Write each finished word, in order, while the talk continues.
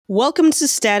Welcome to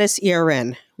Status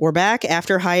ERN. We're back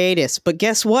after hiatus, but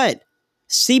guess what?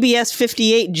 CBS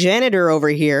 58 janitor over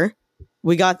here.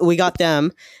 We got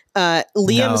them.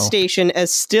 Liam's station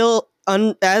is still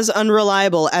as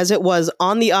unreliable as it was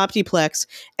on the Optiplex,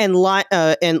 and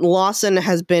Lawson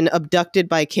has been abducted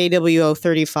by KWO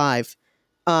 35.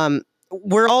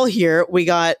 We're all here. We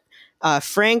got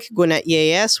Frank, Gwinnett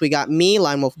Yes, we got me,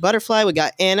 Line Wolf Butterfly, we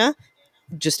got Anna,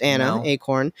 just Anna, no.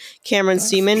 Acorn, Cameron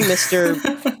Seaman, Mr.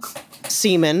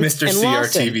 Seaman, Mr. and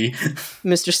CRTV.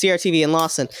 Mr. CRTV and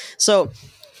Lawson. So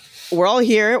we're all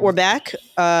here. We're back.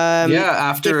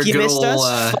 After if you missed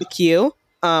us, fuck you.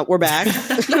 We're back.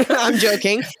 I'm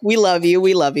joking. We love you.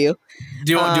 We love you.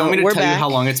 Do you want me to tell you how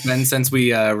long it's been since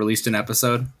we released an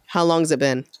episode? How long has it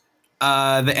been?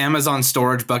 The Amazon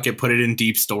storage bucket put it in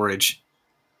deep storage.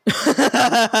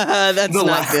 That's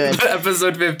not good.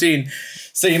 Episode 15.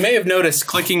 So you may have noticed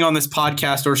clicking on this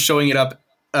podcast or showing it up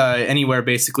anywhere,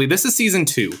 basically. This is season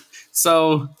 2.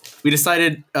 So we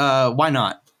decided, why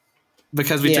not?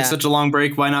 Because we took such a long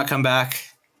break, why not come back?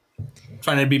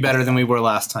 Trying to be better than we were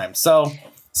last time. So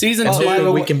season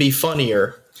 2. We can be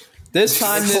funnier. This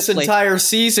time, this entire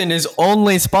season is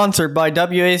only sponsored by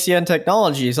WACN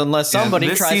Technologies, unless somebody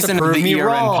tries to prove me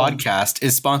wrong. This podcast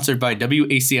is sponsored by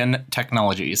WACN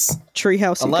Technologies.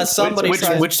 Treehouse. Unless somebody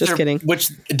tries. Just kidding. Which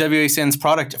WACN's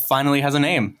product finally has a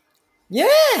name.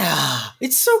 Yeah,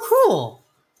 it's so cool.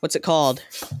 What's it called?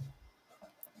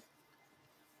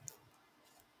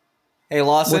 Hey,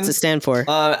 Lawson. What's it stand for?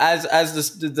 As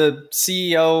the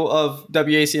CEO of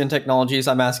WACN Technologies,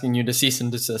 I'm asking you to cease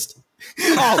and desist.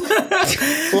 Oh.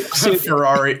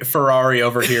 Ferrari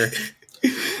over here.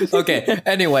 Okay.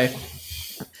 Anyway.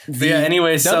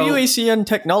 WACN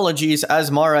Technologies as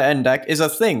Mara Endek is a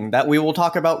thing that we will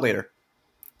talk about later.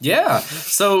 Yeah.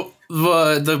 So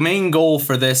the main goal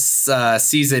for this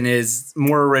season is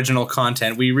more original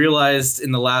content. We realized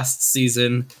in the last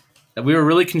season that we were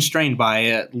really constrained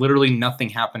by literally nothing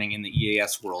happening in the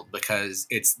EAS world because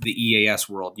it's the EAS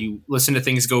world. You listen to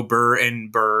things go burr,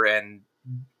 and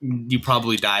you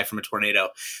probably die from a tornado.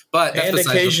 But and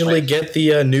occasionally get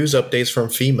the news updates from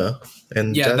FEMA,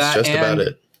 and that's just about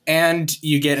it. And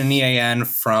you get an EAN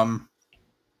from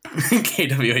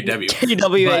KWAW.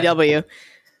 KWAW.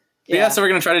 So we're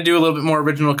going to try to do a little bit more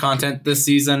original content this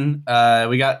season.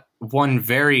 We got one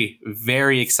very,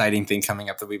 very exciting thing coming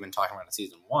up that we've been talking about in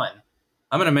season 1.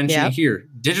 I'm going to mention it here.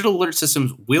 Digital Alert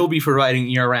Systems will be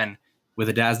providing ERN with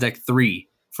a DASDEC 3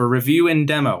 for review and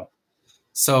demo.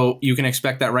 So you can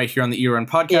expect that right here on the ERN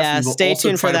podcast. Yeah, stay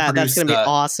tuned for that. That's going to be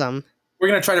awesome. We're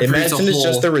going to try to produce Imagine it's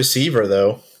just the receiver,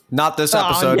 though. Not this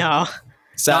episode. No.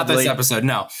 Sadly. Not this episode,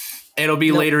 no. It'll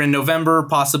be later in November,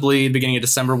 possibly beginning of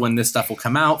December when this stuff will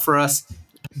come out for us.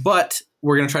 But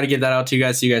we're going to try to get that out to you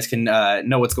guys so you guys can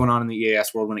know what's going on in the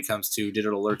EAS world when it comes to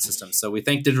digital alert systems. So we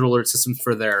thank Digital Alert Systems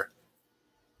for their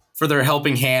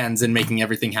helping hands in making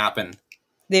everything happen.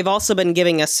 They've also been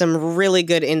giving us some really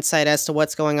good insight as to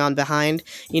what's going on behind.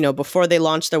 Before they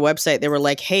launched their website, they were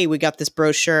like, hey, we got this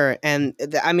brochure. And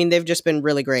they've just been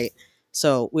really great.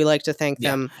 So we like to thank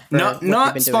them. For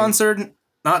not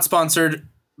sponsored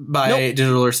by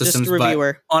Digital Alert Systems,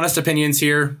 but honest opinions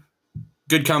here.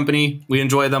 Good company. We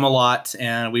enjoy them a lot,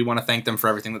 and we want to thank them for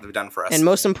everything that they've done for us. And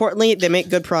most importantly, they make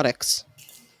good products.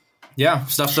 Yeah,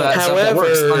 stuff that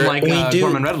works, unlike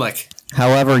Gorman Redlick.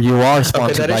 However, you are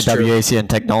sponsored by WACN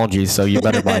Technologies, so you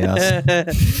better buy us.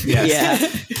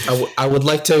 Yes. Yeah. I would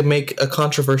like to make a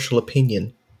controversial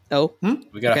opinion. Oh?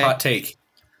 We got a hot take.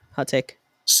 Hot take.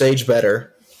 Sage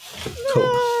better.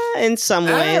 Cool. In some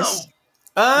ways.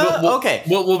 Okay.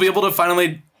 We'll be able to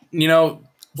finally,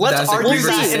 let's argue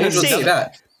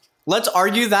that. Let's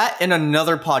argue that in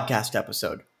another podcast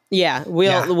episode. Yeah,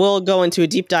 we'll go into a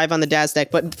deep dive on the DASDEC,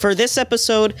 but for this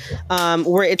episode,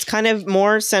 where it's kind of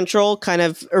more central, kind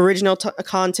of original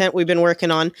content we've been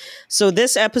working on. So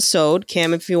this episode,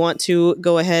 Cam, if you want to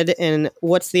go ahead, and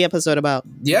what's the episode about?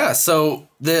 Yeah, so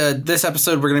this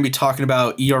episode we're going to be talking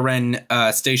about ERN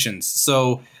stations.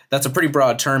 So that's a pretty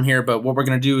broad term here, but what we're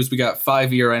going to do is we got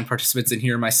 5 ERN participants in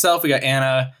here. Myself, we got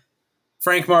Anna,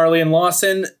 Frank, Marley, and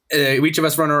Lawson. Each of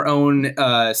us run our own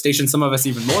station. Some of us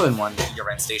even more than one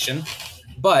ERN station.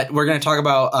 But we're going to talk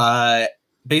about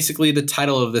basically the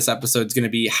title of this episode is going to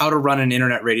be how to run an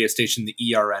internet radio station the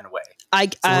ERN way.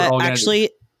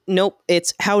 Nope.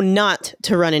 It's how not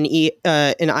to run an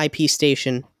IP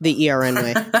station the ERN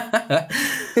way.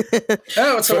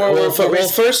 Well,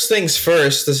 first things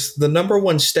first. The number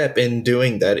one step in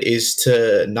doing that is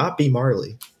to not be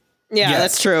Marley. Yeah,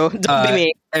 that's true. Don't be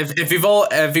me. if you've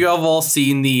all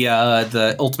seen the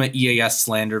Ultimate EAS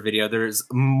slander video, there's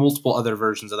multiple other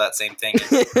versions of that same thing.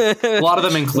 A lot of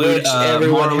them include which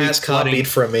everyone Marley has copied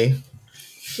from me.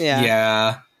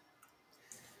 Yeah.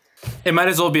 It might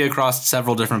as well be across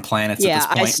several different planets at this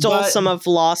point. I stole some of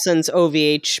Lawson's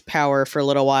OVH power for a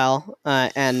little while,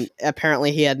 and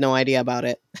apparently he had no idea about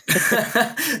it.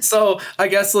 So I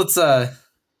guess let's so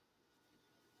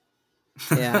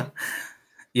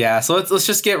let's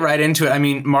just get right into it. I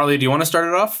mean, Marley, do you want to start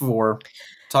it off or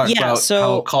talk about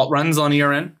how Cult runs on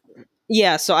ERN?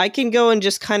 Yeah, so I can go and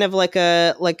just kind of like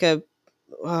a what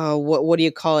do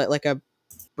you call it? Like a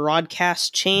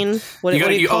broadcast chain. What do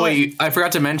you call it? I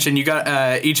forgot to mention. You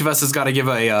got each of us has got to give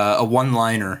a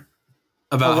one-liner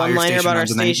about how your station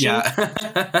runs.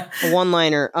 A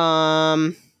one-liner.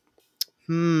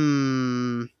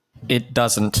 It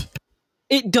doesn't.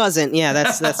 It doesn't. Yeah,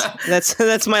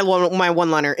 that's my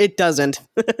one-liner. It doesn't.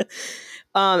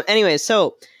 Anyway,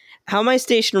 so how my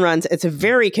station runs, it's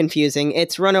very confusing.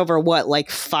 It's run over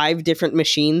like 5 different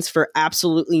machines for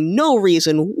absolutely no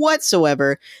reason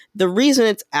whatsoever. The reason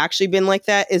it's actually been like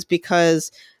that is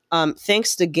because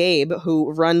thanks to Gabe,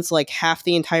 who runs like half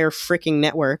the entire freaking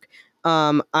network,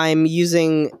 I'm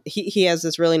using he has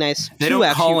this really nice they don't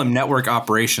call him network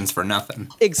operations for nothing.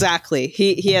 Exactly.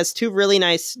 He has 2 really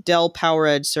nice Dell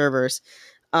PowerEdge servers.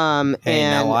 And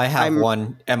now I have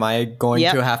one. Am I going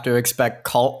to have to expect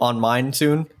Cult on mine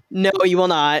soon? No, you will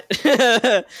not.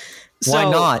 Why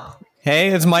not? Hey,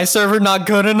 is my server not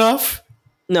good enough?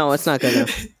 No, it's not good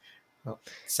enough.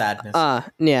 Sadness.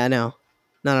 Yeah, no,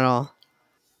 not at all.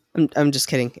 I'm just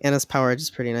kidding. Anna's PowerEdge is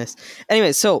pretty nice.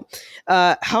 Anyway, so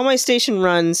how my station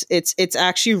runs, it's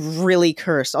actually really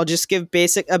cursed. I'll just give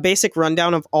a basic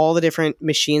rundown of all the different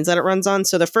machines that it runs on.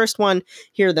 So the first one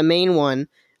here, the main one,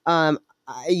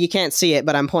 you can't see it,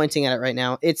 but I'm pointing at it right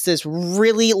now. It's this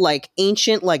really like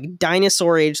ancient, like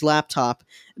dinosaur age laptop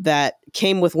that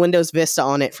came with Windows Vista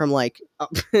on it from like,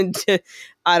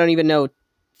 I don't even know,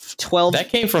 12. That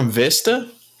came from Vista?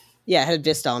 Yeah, it had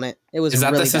Vista on it. It was. Is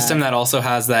that really the system bad. that also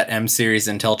has that M series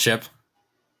Intel chip?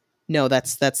 No,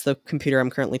 that's the computer I'm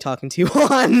currently talking to you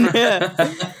on.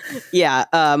 Yeah,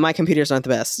 my computer's not the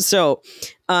best. So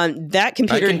that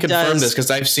computer. I can confirm this because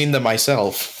I've seen them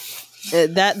myself.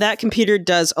 That computer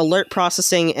does alert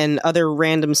processing and other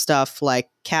random stuff like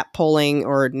cap polling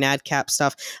or NADCAP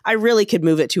stuff. I really could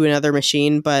move it to another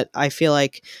machine, but I feel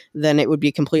like then it would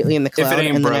be completely in the cloud. If it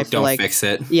ain't and broke, don't fix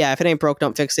it. Yeah, if it ain't broke,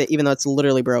 don't fix it, even though it's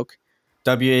literally broke.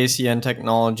 WACN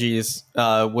Technologies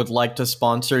would like to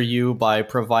sponsor you by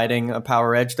providing a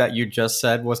PowerEdge that you just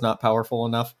said was not powerful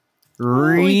enough.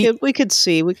 We could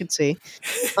see. Okay,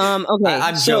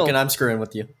 I'm joking. I'm screwing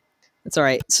with you. That's all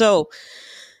right. So,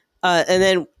 and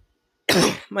then,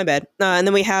 my bad. And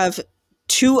then we have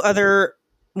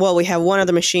we have one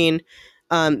other machine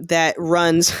that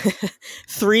runs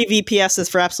 3 VPSs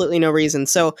for absolutely no reason.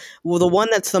 So the one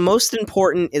that's the most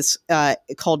important is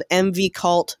called MV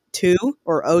Cult 2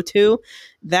 or O2.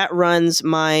 That runs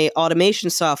my automation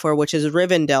software, which is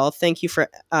Rivendell. Thank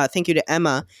you to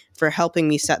Emma for helping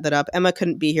me set that up. Emma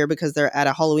couldn't be here because they're at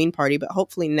a Halloween party, but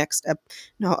hopefully next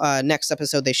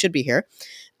episode they should be here.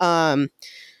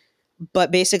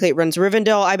 But basically it runs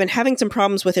Rivendell. I've been having some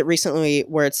problems with it recently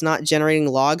where it's not generating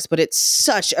logs, but it's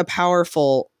such a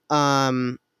powerful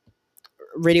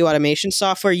radio automation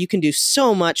software. You can do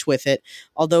so much with it,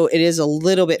 although it is a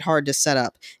little bit hard to set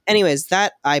up. Anyways,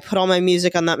 that I put all my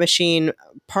music on that machine.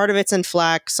 Part of it's in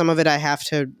FLAC. Some of it I have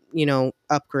to,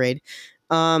 upgrade.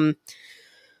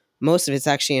 Most of it's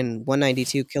actually in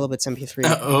 192 kilobits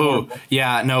MP3.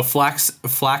 Yeah. No,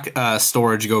 FLAC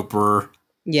storage go brr.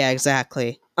 Yeah,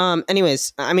 exactly.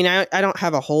 Anyways, I mean, I don't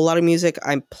have a whole lot of music.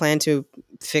 I plan to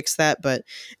fix that, but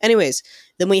anyways,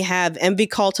 then we have MV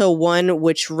Calto 1,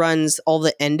 which runs all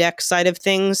the index side of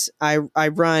things. I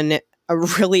run a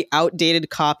really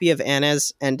outdated copy of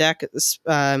Anna's index,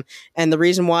 and the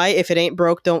reason why, if it ain't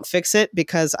broke, don't fix it,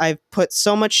 because I've put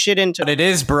so much shit into. But it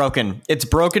is broken. It's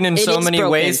broken in so many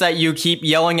ways that you keep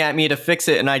yelling at me to fix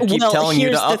it, and I keep telling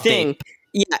you to update. Thing.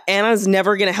 Yeah, Anna's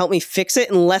never going to help me fix it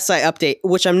unless I update,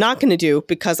 which I'm not going to do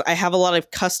because I have a lot of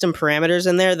custom parameters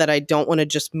in there that I don't want to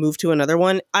just move to another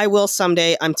one. I will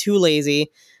someday. I'm too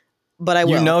lazy, but I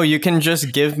will. You can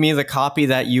just give me the copy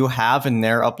that you have in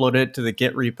there, upload it to the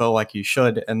Git repo like you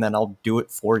should, and then I'll do it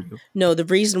for you. No, the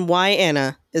reason why,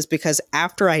 Anna, is because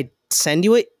after I send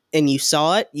you it and you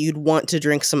saw it, you'd want to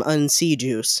drink some Unsea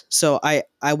juice. So I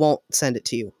won't send it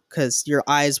to you. Because your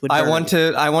eyes would burn.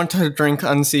 I want to drink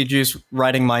Unsea juice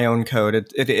writing my own code.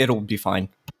 It'll be fine.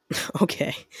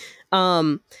 Okay.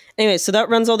 Anyway, so that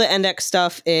runs all the index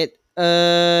stuff. It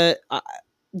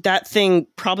that thing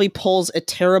probably pulls a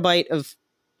terabit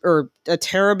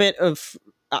of,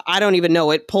 I don't even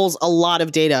know. It pulls a lot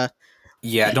of data.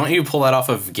 Yeah, don't you pull that off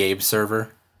of Gabe's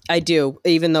server? I do,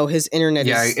 even though his internet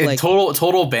is like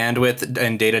total bandwidth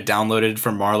and data downloaded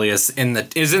from Marley is in the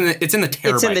terabytes. It's in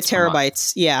the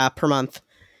terabytes, per month.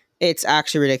 It's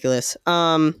actually ridiculous.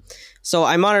 So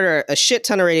I monitor a shit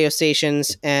ton of radio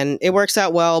stations, and it works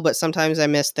out well, but sometimes I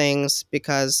miss things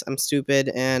because I'm stupid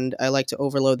and I like to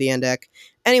overload the NDEC.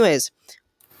 Anyways.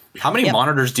 How many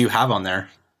monitors do you have on there?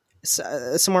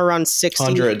 Somewhere around 60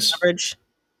 Hundreds. on average.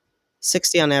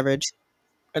 60 on average.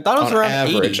 I thought it was around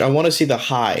average. 80. I want to see the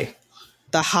high.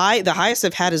 The highest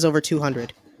I've had is over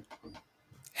 200.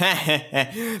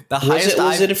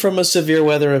 Was it from a severe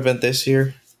weather event this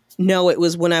year? No, it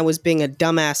was when I was being a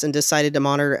dumbass and decided to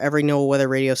monitor every no weather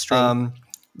radio stream.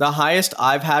 The highest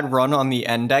I've had run on the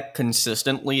NDEC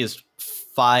consistently is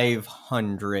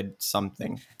 500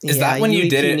 something. Is that when you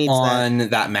did it on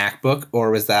that MacBook,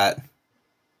 or was that?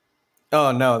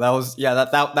 Oh no, that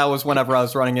was whenever I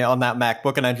was running it on that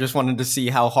MacBook, and I just wanted to see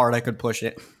how hard I could push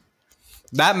it.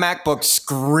 That MacBook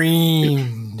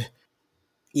screamed.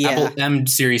 Yeah. Apple M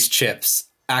series chips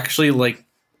actually like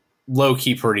low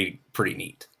key pretty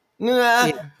neat.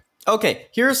 Yeah. Okay,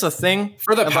 here's the thing.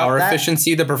 For the power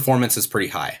efficiency, the performance is pretty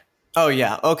high. Oh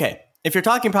yeah, okay. If you're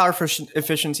talking power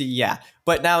efficiency, yeah.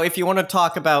 But now if you want to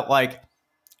talk about like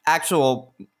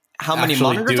how many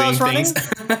monitors I was running?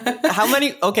 How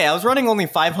many? Okay, I was running only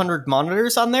 500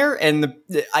 monitors on there, and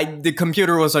the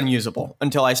computer was unusable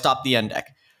until I stopped the NDEC.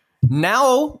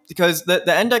 Now, because the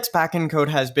NDEC's backend code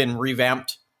has been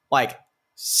revamped like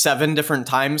 7 different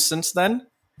times since then.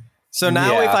 So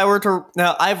now if I were to...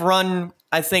 Now, I've run,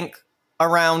 I think,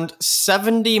 around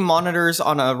 70 monitors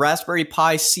on a Raspberry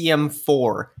Pi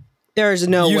CM4. There's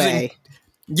no way.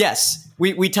 Yes,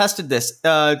 we tested this. 70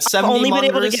 I've only monitors,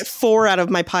 been able to get 4 out of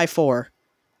my Pi 4.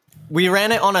 We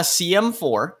ran it on a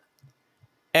CM4,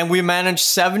 and we managed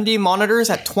 70 monitors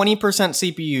at 20%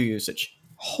 CPU usage.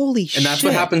 Holy shit. And that's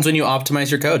what happens when you optimize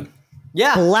your code.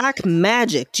 Yeah. Black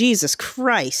magic. Jesus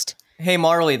Christ. Hey,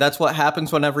 Marley, that's what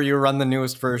happens whenever you run the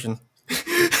newest version.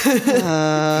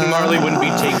 Marley wouldn't be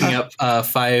taking up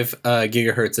 5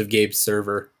 gigahertz of Gabe's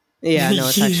server. Yeah, no,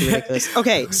 it's actually ridiculous.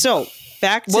 Okay, so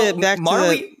back to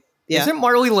Marley. Isn't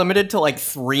Marley limited to like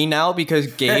 3 now because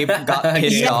Gabe got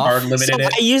pissed off?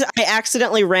 I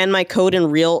accidentally ran my code in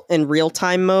real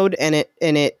time mode, and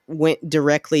it went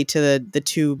directly to the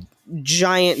 2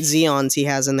 giant Xeons he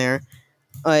has in there.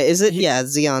 Is it? Yeah,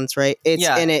 Xeons, right?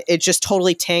 And it just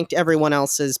totally tanked everyone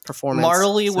else's performance.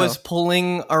 Marley was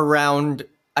pulling around,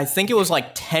 I think it was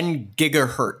like 10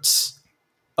 gigahertz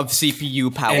of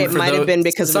CPU power. It might have been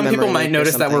because some people might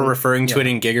notice that we're referring to it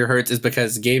in gigahertz is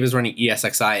because Gabe is running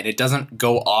ESXi, and it doesn't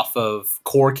go off of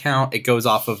core count; it goes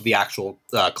off of the actual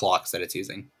clocks that it's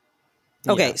using.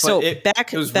 Okay, so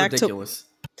back ridiculous.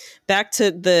 Back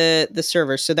to the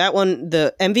server. So that one,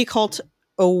 the MVCult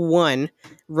 01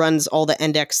 runs all the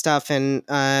NDEC stuff, and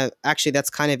actually that's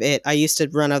kind of it. I used to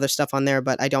run other stuff on there,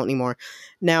 but I don't anymore.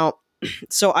 Now,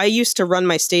 so I used to run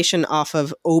my station off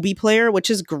of Obi Player, which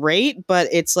is great, but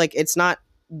it's not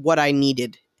what I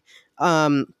needed.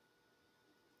 So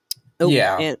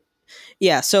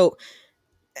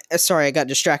sorry, I got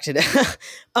distracted.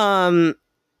 The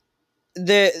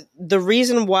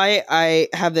reason why I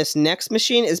have this next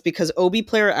machine is because Obi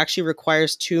Player actually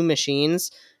requires 2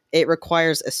 machines. It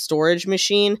requires a storage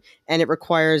machine, and it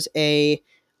requires a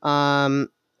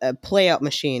playout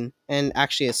machine, and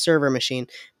actually a server machine.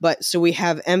 But so we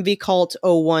have MVCult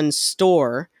 01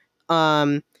 store,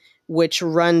 which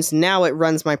runs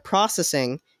my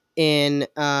processing in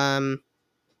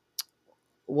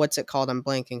what's it called? I'm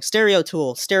blanking. Stereo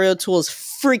Tool. Stereo Tool is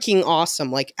freaking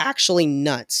awesome, like actually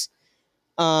nuts.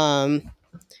 Sorry,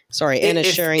 Anna's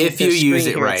sharing. If you use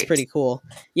it right, it's pretty cool.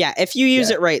 Yeah, if you use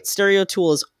it right, Stereo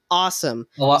Tool is awesome.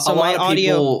 A lot of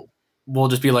people will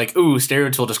just be like, "Ooh, Stereo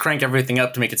Tool, just crank everything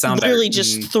up to make it sound better." Literally,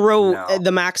 just throw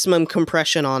the maximum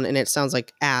compression on, and it sounds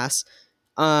like ass.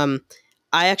 I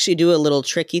actually do a little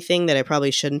tricky thing that I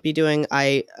probably shouldn't be doing.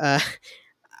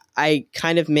 I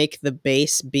kind of make the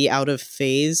bass be out of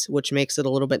phase, which makes it a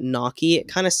little bit knocky. It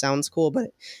kind of sounds cool,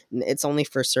 but it's only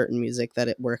for certain music that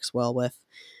it works well with.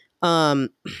 And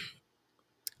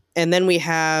then we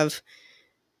have...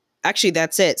 Actually,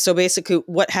 that's it. So basically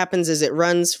what happens is it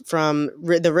runs from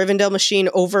the Rivendell machine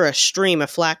over a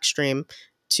FLAC stream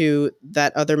to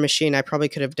that other machine. I probably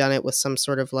could have done it with some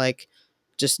sort of like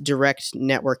just direct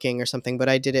networking or something, but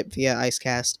I did it via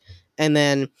Icecast. And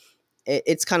then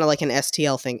it's kind of like an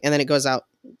STL thing. And then it goes out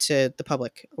to the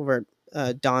public over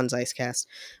Don's Icecast.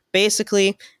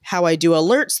 Basically, how I do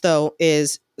alerts, though,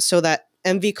 is so that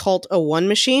MV Cult 01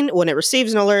 machine. When it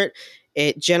receives an alert,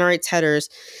 it generates headers,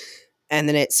 and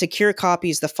then it secure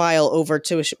copies the file over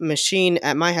to a machine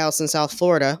at my house in South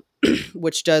Florida,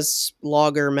 which does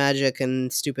logger magic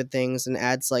and stupid things and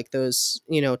adds like those,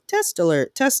 test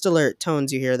alert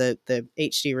tones you hear, the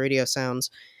HD radio sounds.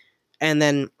 And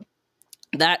then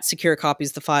that secure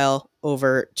copies the file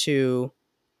over to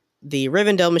the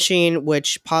Rivendell machine,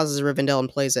 which pauses Rivendell and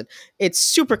plays it. It's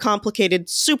super complicated,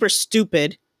 super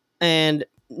stupid, and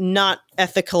not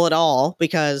ethical at all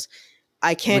because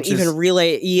I can't even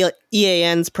relay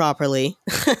EANs properly.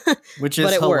 Which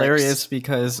is hilarious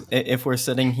because if we're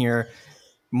sitting here,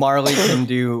 Marley can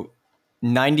do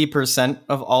 90%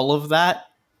 of all of that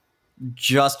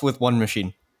just with one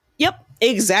machine. Yep,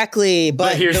 exactly.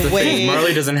 But here's the thing.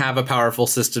 Marley doesn't have a powerful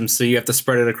system, so you have to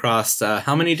spread it across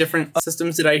how many different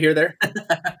systems did I hear there?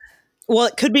 Well,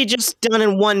 it could be just done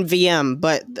in one VM,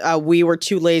 but we were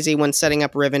too lazy when setting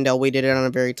up Rivendell. We did it on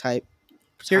a very tight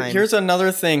time. Here's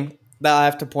another thing that I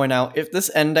have to point out. If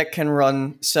this NDEC can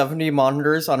run 70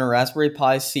 monitors on a Raspberry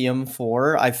Pi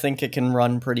CM4, I think it can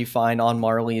run pretty fine on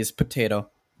Marley's Potato.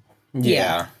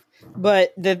 Yeah.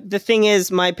 But the thing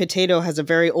is, my Potato has a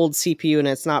very old CPU, and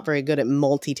it's not very good at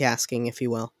multitasking, if you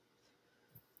will.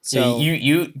 So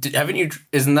you haven't you?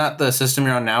 Isn't that the system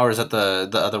you're on now, or is that the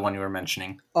other one you were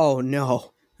mentioning? Oh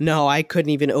no! I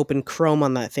couldn't even open Chrome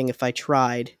on that thing if I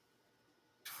tried.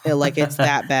 It's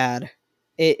that bad.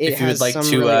 If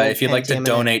you'd like to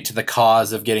donate to the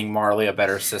cause of getting Marley a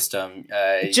better system,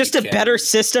 just a better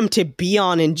system to be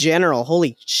on in general.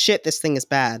 Holy shit, this thing is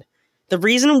bad. The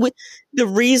reason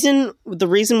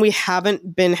we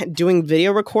haven't been doing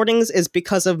video recordings is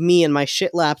because of me and my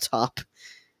shit laptop.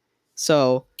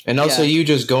 So also you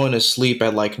just going to sleep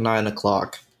at like 9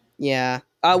 o'clock. Yeah,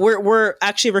 we're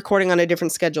actually recording on a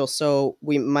different schedule, so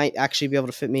we might actually be able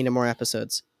to fit me into more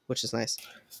episodes, which is nice.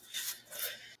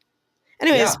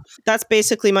 Anyways, That's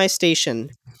basically my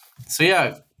station. So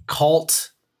yeah,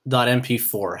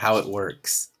 cult.mp4, how it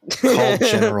works. Cult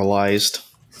generalized.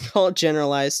 Cult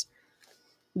generalized.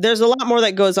 There's a lot more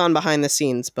that goes on behind the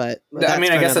scenes, but I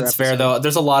guess that's fair though.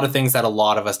 There's a lot of things that a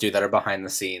lot of us do that are behind the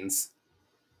scenes.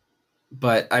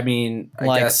 But I mean,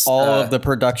 I guess all of the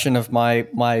production of my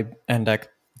NDEC,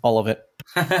 all of it.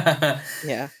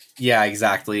 Yeah. Yeah,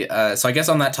 exactly. So I guess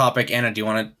on that topic, Anna, do you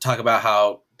want to talk about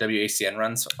how WACN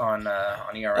runs on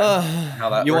ERN? How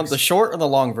that you works? want the short or the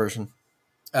long version?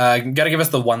 You got to give us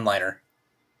the one-liner.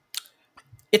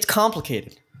 It's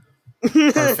complicated.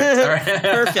 Perfect. All right.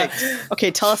 Perfect.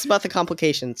 Okay, tell us about the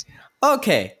complications.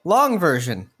 Okay, long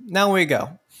version. Now we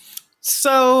go.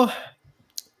 So,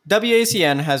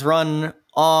 WACN has run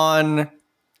on,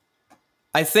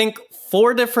 I think,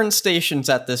 4 different stations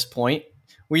at this point.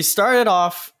 We started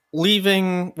off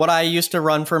leaving what I used to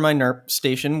run for my NERP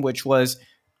station, which was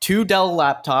 2 Dell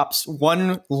laptops,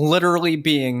 one literally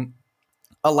being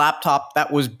a laptop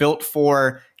that was built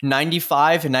for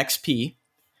 95 and XP,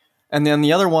 and then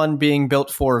the other one being built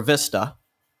for Vista.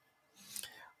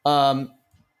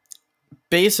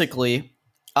 Basically,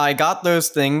 I got those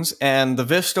things, and the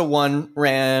Vista one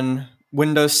ran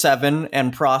Windows 7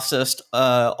 and processed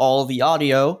all the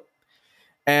audio,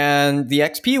 and the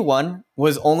XP one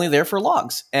was only there for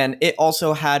logs, and it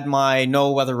also had my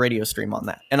No Weather radio stream on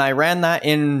that. And I ran that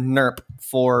in NERP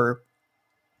for,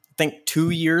 I think, 2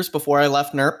 years before I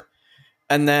left NERP.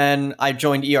 And then I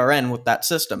joined ERN with that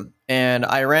system. And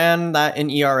I ran that in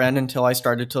ERN until I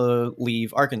started to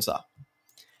leave Arkansas.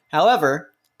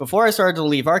 However, before I started to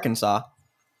leave Arkansas,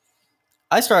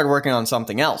 I started working on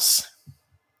something else,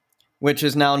 which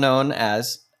is now known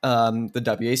as the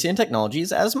WACN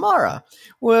Technologies Asmara.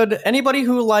 Would anybody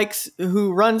who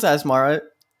runs Asmara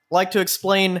like to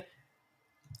explain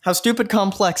how stupid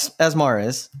complex Asmara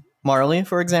is? Marley,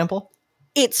 for example?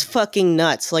 It's fucking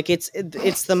nuts.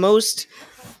 It's the most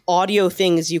audio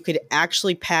things you could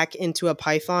actually pack into a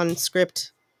Python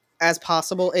script as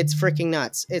possible. It's freaking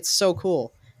nuts. It's so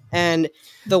cool. And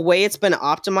the way it's been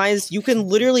optimized, you can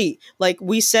literally, like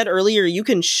we said earlier, you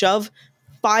can shove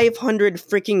 500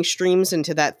 freaking streams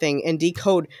into that thing and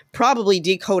probably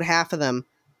decode half of them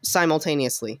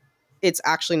simultaneously. It's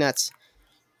actually nuts.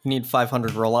 You need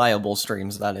 500 reliable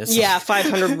streams, that is. Yeah,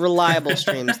 500 reliable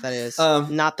streams, that is.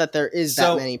 Not that there is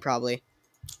that many, probably.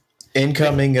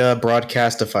 Incoming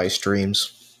Broadcastify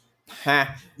streams.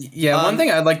 Yeah, one thing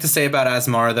I'd like to say about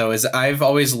Asmara, though, is I've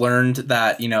always learned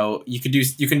that, you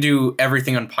can do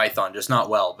everything on Python, just not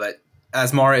well. But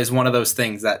Asmara is one of those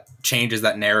things that changes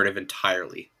that narrative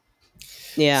entirely.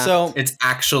 Yeah. So it's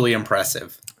actually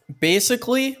impressive.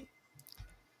 Basically...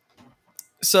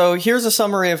 So here's a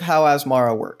summary of how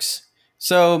Asmara works.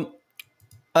 So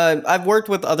I've worked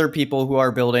with other people who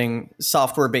are building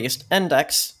software-based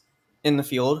index in the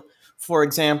field. For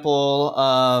example,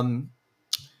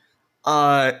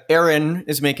 ERN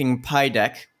is making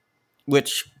PyDeck,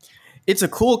 which it's a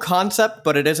cool concept,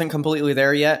 but it isn't completely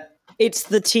there yet. It's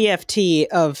the TFT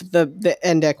of the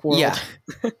NDEC world. Yeah.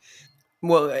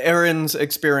 Well, ERN's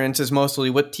experience is mostly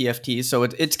with TFT, so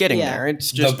it's getting there.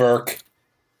 It's just the Burke.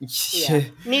 Yeah.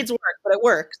 Needs work, but it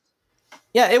works.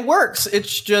 Yeah, it works.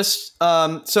 It's just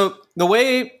so the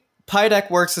way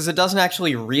PyDeck works is it doesn't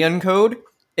actually re-encode.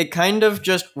 It kind of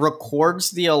just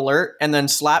records the alert and then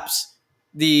slaps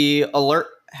the alert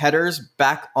headers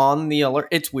back on the alert.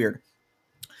 It's weird.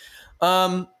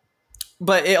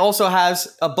 But it also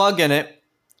has a bug in it,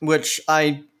 which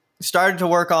I started to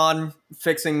work on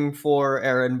fixing for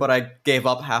ERN, but I gave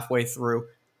up halfway through.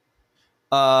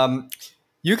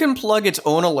 You can plug its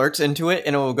own alerts into it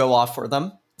and it will go off for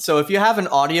them. So if you have an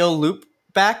audio loop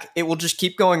back, it will just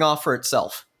keep going off for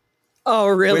itself. Oh,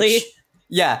 really?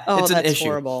 It's an issue.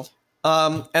 Horrible.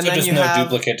 And so then you have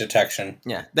duplicate detection.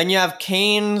 Yeah. Then you have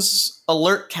Kane's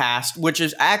alert cast, which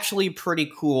is actually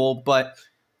pretty cool, but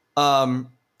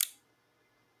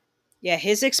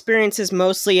his experience is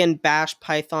mostly in Bash,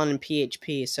 Python, and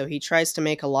PHP, so he tries to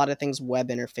make a lot of things web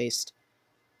interfaced.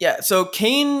 Yeah, so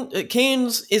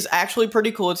Kane's is actually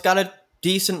pretty cool. It's got a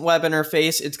decent web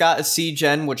interface. It's got a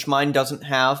CGen, which mine doesn't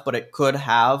have, but it could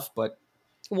have.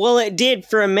 Well, it did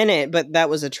for a minute, but that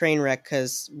was a train wreck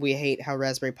because we hate how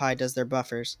Raspberry Pi does their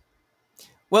buffers.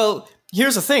 Well,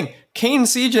 here's the thing: Kane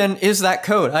CGen is that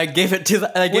code. I gave it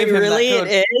to. I gave him really? That code.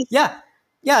 It is?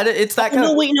 Yeah, it's that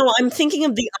code. No, I'm thinking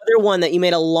of the other one that you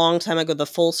made a long time ago, the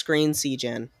full screen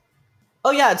CGen.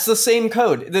 Oh yeah, it's the same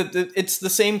code. It's the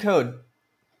same code.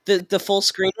 The full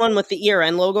screen one with the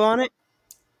ERN logo on it?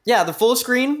 Yeah, the full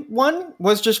screen one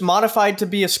was just modified to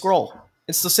be a scroll.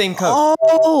 It's the same code.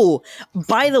 Oh,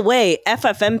 by the way,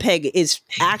 FFmpeg is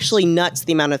actually nuts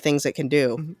the amount of things it can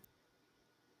do.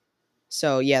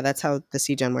 So yeah, that's how the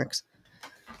CGen works.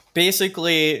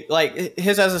 Basically, like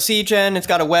his has a CGen, it's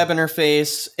got a web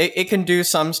interface. It can do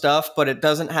some stuff, but it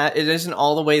isn't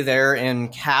all the way there in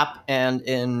CAP and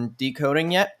in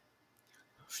decoding yet.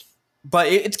 But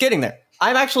it's getting there.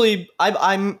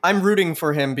 I'm rooting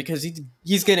for him because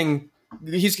he's taking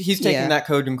that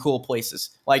code in cool places.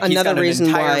 Like another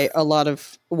reason why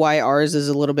ours is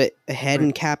a little bit ahead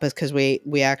in CAP is because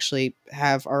we actually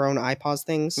have our own iPause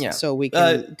things, so we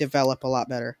can develop a lot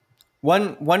better.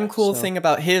 One cool thing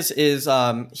about his is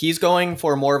he's going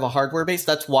for more of a hardware base.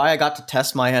 That's why I got to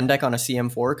test my NDEC on a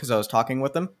CM4 because I was talking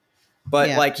with him. But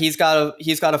like he's got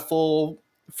a full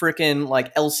freaking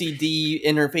like LCD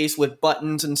interface with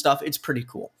buttons and stuff. It's pretty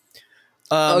cool.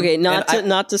 Okay,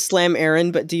 not to slam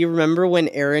ERN, but do you remember when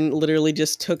ERN literally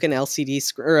just took an LCD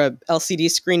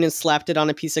screen and slapped it on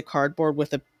a piece of cardboard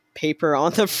with a paper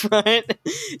on the front?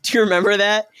 Do you remember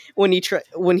that when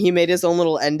he made his own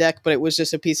little NDEC, but it was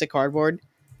just a piece of cardboard?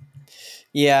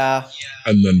 Yeah,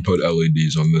 and then put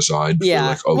LEDs on the side for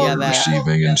like alert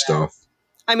receiving and stuff.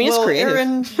 I mean, it's creative.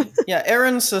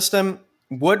 ERN's system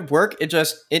would work.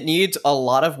 It needs a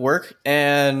lot of work,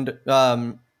 and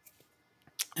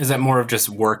is that more of just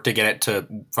work to get it to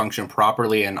function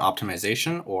properly and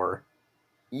optimization, or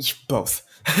both?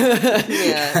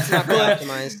 Yeah, it's not really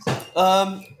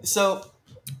optimized. So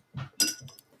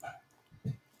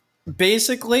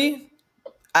basically,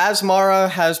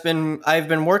 Asmara I've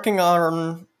been working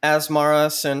on Asmara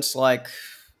since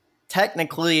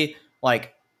technically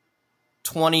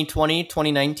 2020,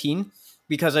 2019,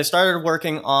 because I started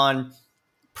working on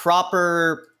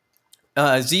proper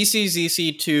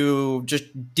ZCZC to just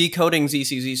decoding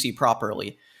ZCZC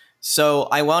properly. So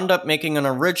I wound up making an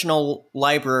original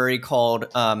library called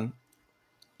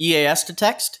EAS to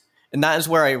text, and that is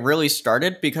where I really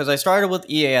started, because I started with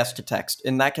EAS to text,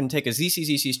 and that can take a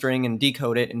ZCZC string and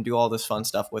decode it and do all this fun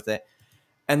stuff with it.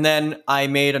 And then I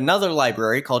made another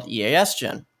library called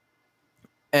EASGen.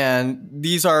 And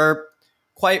these are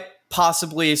quite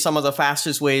possibly some of the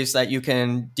fastest ways that you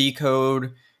can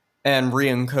decode and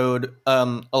re-encode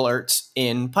alerts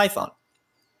in Python.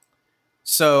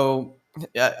 So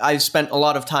I spent a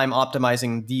lot of time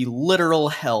optimizing the literal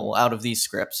hell out of these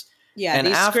scripts. Yeah, and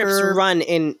these scripts run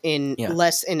in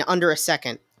under a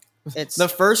second. It's the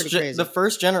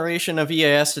first generation of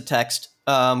EAS to text,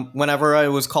 whenever I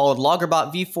was called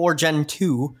Loggerbot v4 Gen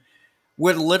 2,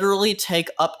 would literally take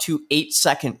up to 8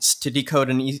 seconds to decode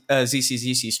a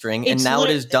ZCZC string, and now it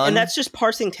is done. And that's just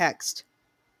parsing text.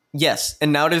 Yes,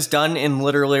 and now it is done in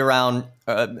literally around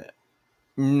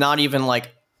not even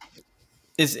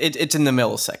it's in the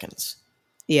milliseconds.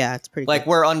 Yeah, it's pretty.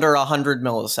 We're under 100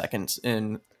 milliseconds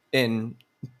in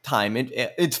time.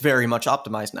 It's very much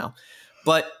optimized now.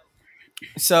 But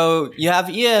so you have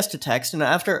EAS to text, and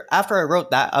after I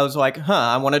wrote that, I was like,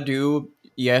 I want to do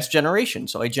EAS generation.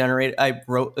 So I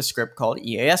wrote a script called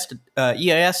EAS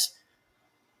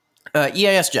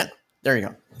gen. There you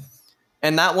go.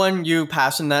 And that one, you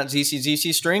pass in that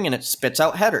ZCZC string, and it spits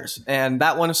out headers. And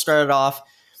that one started off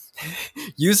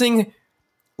using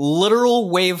literal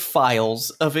wave files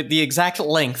of the exact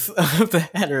length of the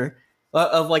header,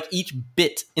 of like each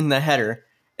bit in the header.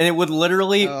 And it would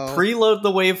literally preload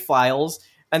the wave files,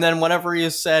 and then whenever you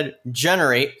said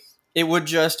generate, it would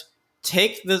just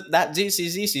take that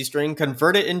ZCZC string,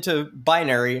 convert it into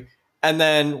binary, and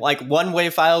then like one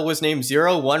wave file was named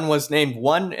 0, one was named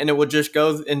 1, and it would just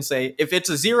go and say, if it's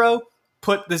a 0,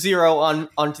 put the 0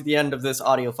 onto the end of this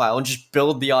audio file, and just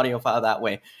build the audio file that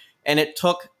way. And it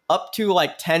took up to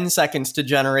like 10 seconds to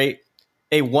generate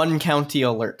a 1 county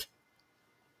alert.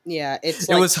 Yeah, it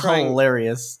was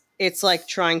hilarious. It's like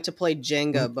trying to play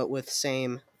Jenga, but with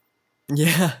same.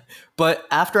 Yeah, but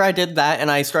after I did that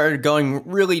and I started going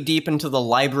really deep into the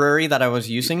library that I was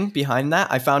using behind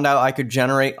that, I found out I could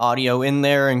generate audio in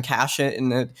there and cache it,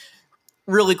 and the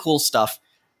really cool stuff.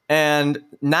 And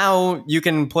now you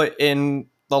can put in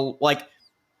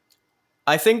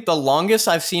I think the longest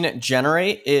I've seen it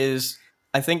generate is,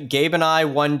 I think Gabe and I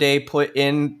one day put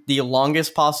in the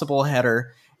longest possible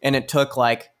header, and it took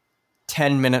like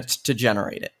 10 minutes to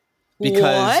generate it.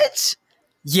 What?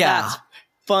 Yeah. That's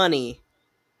funny.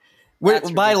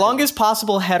 By longest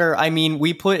possible header, I mean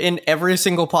we put in every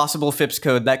single possible FIPS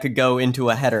code that could go into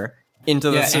a header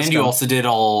into the system. And you also did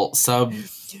all sub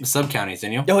counties,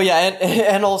 didn't you? Oh yeah,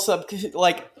 and all sub,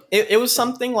 like it was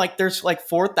something like there's like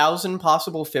 4,000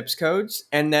 possible FIPS codes,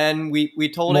 and then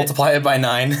we told multiply it by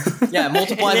 9. Yeah,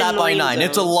 multiply that by 9.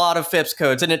 It's a lot of FIPS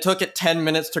codes, and it took it 10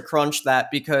 minutes to crunch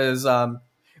that because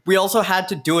we also had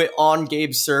to do it on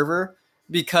Gabe's server,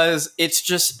 because it's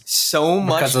just so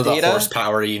much data. Because of the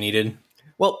horsepower you needed.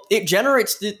 Well, it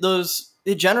generates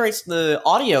the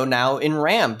audio now in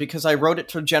RAM, because I wrote it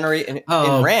to generate in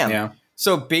RAM. Yeah.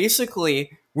 So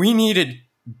basically, we needed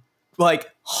like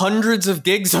hundreds of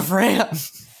gigs of RAM,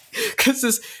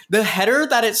 because the header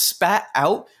that it spat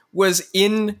out was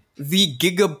in the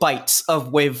gigabytes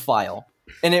of wave file,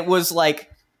 and it was like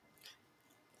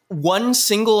one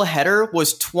single header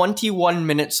was 21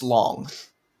 minutes long.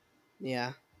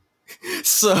 Yeah.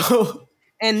 So,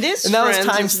 and this that was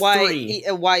times is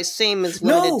why same is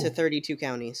limited to 32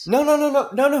 counties. No.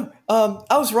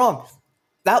 I was wrong.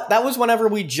 That was whenever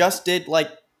we just did like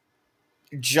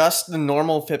just the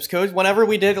normal FIPS codes. Whenever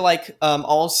we did like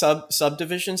all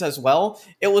subdivisions as well,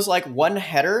 it was like one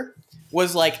header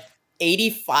was like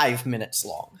 85 minutes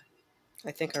long.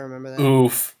 I think I remember that.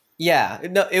 Oof. Yeah,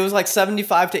 no, it was like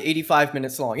 75 to 85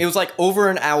 minutes long. It was like over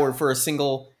an hour for a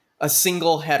single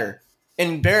header.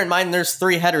 And bear in mind, there's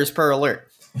 3 headers per alert.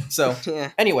 So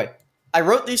Anyway, I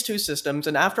wrote these 2 systems,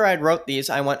 and after I wrote these,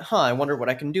 I went, I wonder what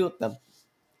I can do with them.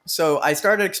 So I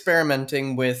started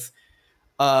experimenting with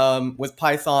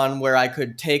Python, where I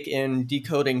could take in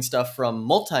decoding stuff from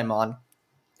multimon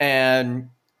and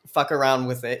fuck around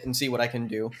with it and see what I can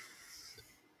do.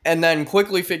 And then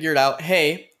quickly figured out,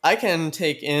 hey, I can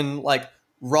take in like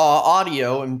raw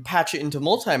audio and patch it into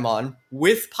multimon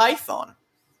with Python,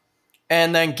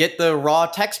 and then get the raw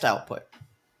text output.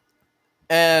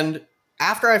 And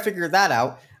after I figured that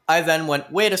out, I then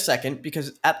went, wait a second,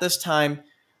 because at this time,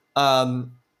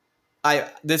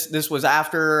 this was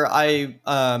after I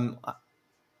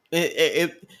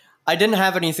didn't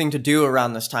have anything to do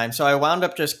around this time, so I wound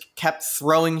up just kept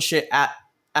throwing shit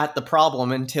at the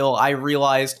problem until I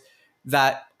realized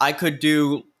that I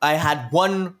had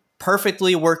one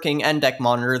perfectly working NDEC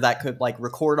monitor that could like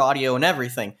record audio and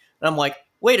everything. And I'm like,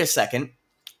 wait a second,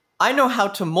 I know how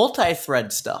to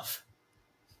multi-thread stuff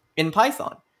in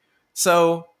Python.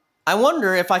 So I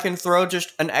wonder if I can throw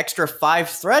just an extra 5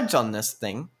 threads on this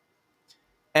thing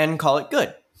and call it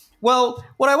good. Well,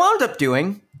 what I wound up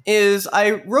doing is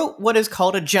I wrote what is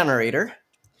called a generator,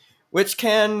 which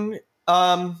can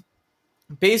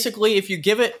basically, if you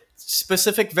give it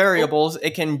specific variables,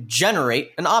 it can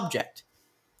generate an object.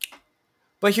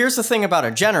 But here's the thing about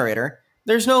a generator.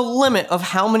 There's no limit of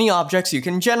how many objects you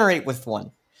can generate with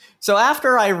one. So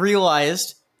after I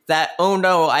realized that, oh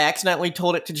no, I accidentally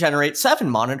told it to generate 7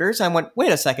 monitors, I went,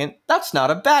 wait a second, that's not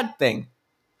a bad thing.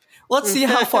 Let's see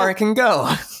how far it can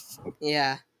go.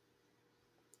 Yeah.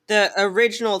 The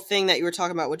original thing that you were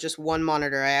talking about with just one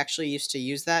monitor, I actually used to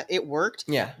use that. It worked.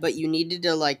 Yeah. But you needed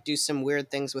to like do some weird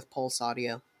things with pulse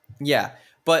audio. Yeah.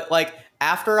 But like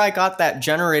after I got that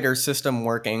generator system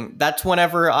working, that's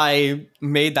whenever I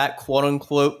made that quote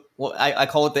unquote, I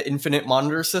call it the infinite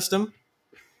monitor system.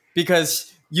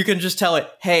 because you can just tell it,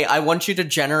 hey, I want you to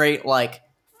generate like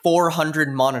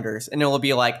 400 monitors, and it will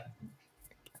be like,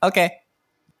 okay.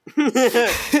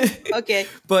 Okay.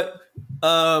 But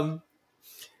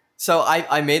so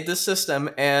I made this system,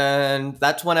 and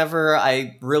that's whenever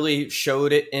I really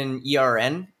showed it in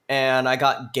ERN, and I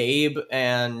got Gabe,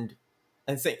 and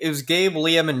I think it was Gabe,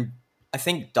 Liam, and I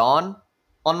think Dawn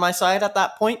on my side at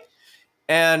that point.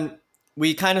 And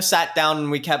we kind of sat down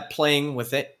and we kept playing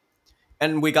with it.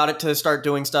 And we got it to start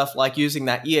doing stuff like using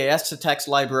that EAS to text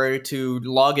library to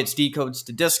log its decodes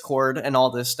to Discord and all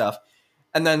this stuff.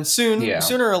 And then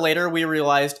sooner or later, we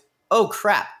realized, oh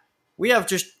crap, we have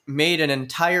just made an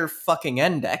entire fucking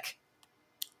NDEC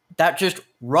that just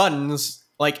runs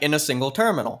like in a single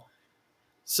terminal.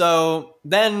 So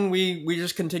then we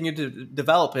just continued to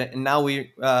develop it, and now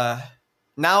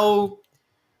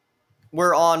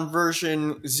we're on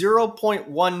version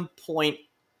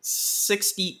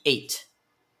 0.1.68.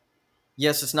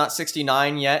 Yes, it's not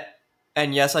 69 yet.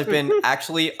 And yes, I've been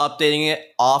actually updating it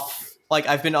off. Like,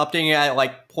 I've been updating it at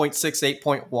like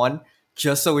 0.68.1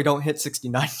 just so we don't hit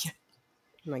 69 yet.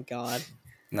 Oh my God.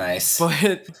 Nice.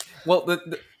 But, well,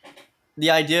 the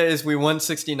idea is we want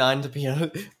 69 to be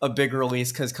a big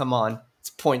release because, come on, it's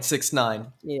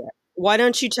 0.69. Yeah. Why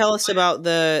don't you tell us about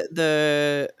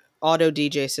the auto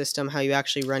DJ system, how you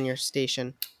actually run your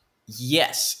station?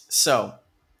 Yes. So,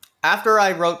 after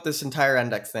I wrote this entire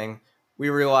NDEC thing, we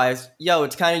realized,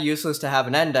 it's kind of useless to have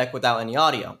an NDEC without any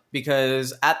audio,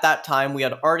 because at that time we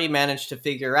had already managed to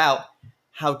figure out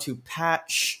how to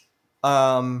patch.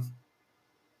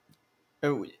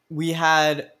 We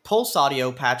had Pulse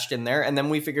Audio patched in there, and then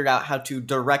we figured out how to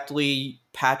directly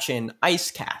patch in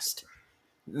IceCast.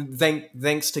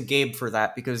 Thanks to Gabe for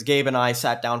that, because Gabe and I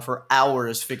sat down for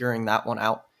hours figuring that one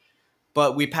out.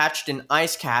 But we patched in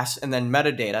IceCast and then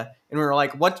metadata, and we were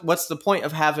like, what's the point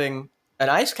of having an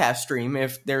IceCast stream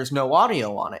if there's no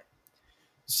audio on it?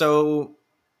 So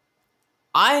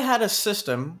I had a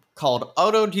system called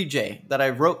Auto DJ that I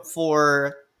wrote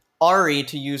for RE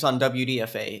to use on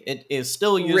WDFA. It is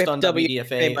still used on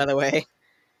WDFA, by the way.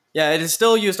 Yeah, it is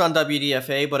still used on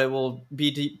WDFA, but it will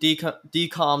be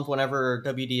decommed whenever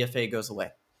WDFA goes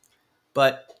away.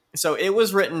 But so it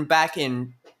was written back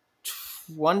in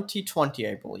 2020,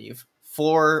 I believe,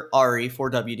 for RE,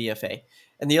 for WDFA.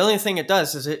 And the only thing it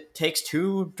does is it takes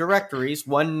two directories,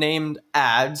 one named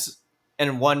ads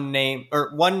and one named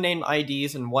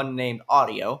IDs and one named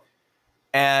audio,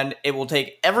 and it will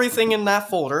take everything in that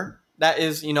folder that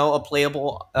is, a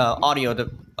playable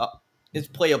audio. It's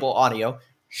playable audio.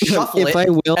 Shuffle if I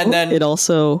will, and then it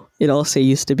also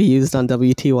used to be used on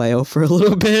WTYO for a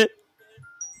little bit.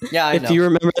 Yeah, I know. If you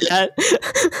remember that.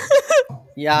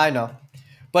 Yeah, I know.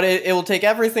 But it will take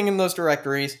everything in those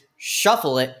directories,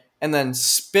 shuffle it, and then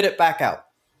spit it back out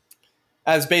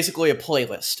as basically a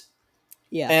playlist.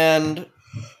 Yeah. And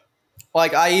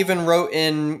like I even wrote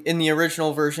in the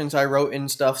original versions, I wrote in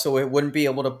stuff so it wouldn't be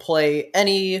able to play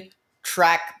any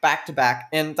track back to back.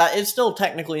 And that is still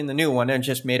technically in the new one, and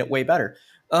just made it way better.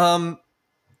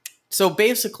 So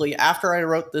basically, after I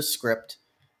wrote this script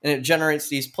and it generates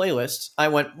these playlists, I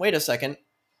went, wait a second.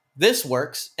 This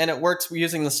works, and it works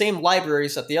using the same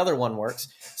libraries that the other one works,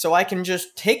 so I can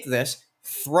just take this,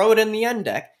 throw it in the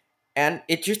NDEC, and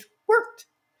it just worked.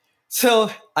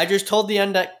 So I just told the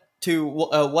NDEC to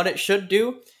what it should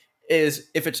do is,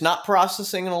 if it's not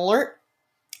processing an alert,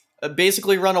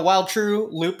 basically run a while true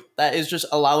loop that is just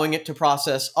allowing it to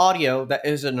process audio that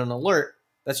isn't an alert,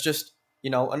 that's just,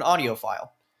 an audio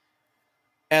file.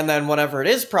 And then whenever it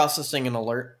is processing an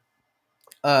alert,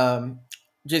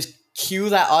 just queue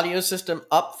that audio system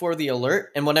up for the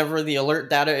alert, and whenever the alert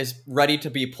data is ready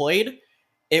to be played,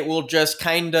 it will just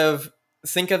kind of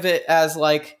think of it as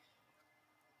like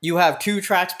you have two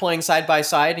tracks playing side by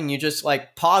side, and you just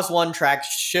like pause one track,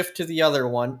 shift to the other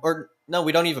one, or no,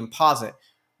 we don't even pause it.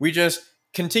 We just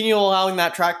continue allowing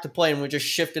that track to play, and we just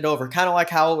shift it over, kind of like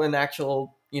how an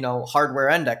actual, hardware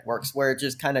NDEC works, where it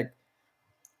just kind of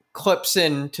clips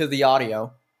into the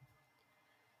audio.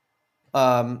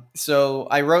 So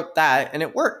I wrote that, and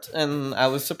it worked, and I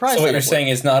was surprised. So what you're saying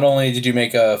is, not only did you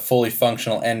make a fully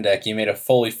functional NDEC, you made a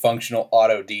fully functional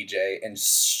auto DJ, and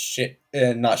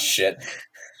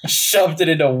shoved it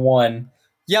into one.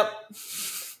 Yep.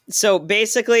 So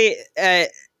basically,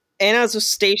 Anna's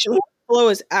station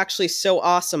workflow is actually so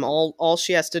awesome. All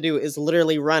she has to do is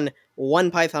literally run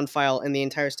one Python file, and the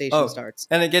entire station starts.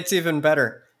 And it gets even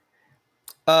better.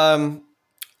 I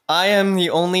am the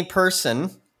only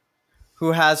person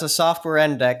who has a software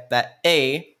NDEC that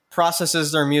A,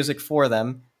 processes their music for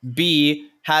them, B,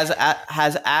 has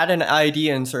add an ID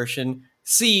insertion,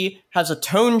 C has a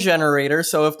tone generator,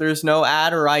 so if there's no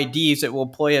ad or IDs, it will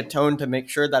play a tone to make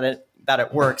sure that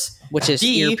it works. Which is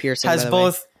ear piercing. Has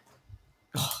both,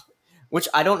 which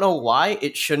I don't know why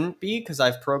it shouldn't be, because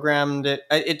I've programmed it.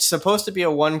 It's supposed to be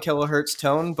a 1 kilohertz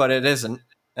tone, but it isn't,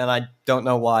 and I don't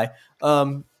know why.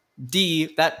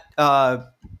 D, that I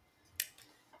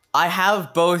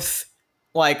have both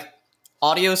like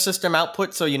audio system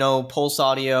output, so pulse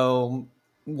audio,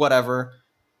 whatever.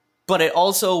 But it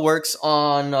also works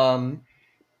on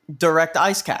direct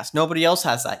IceCast. Nobody else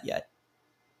has that yet.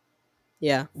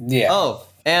 Yeah. Oh,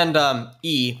 and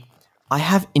E, I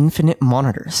have infinite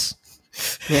monitors.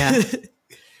 Yeah.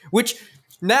 Which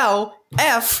now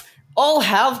F all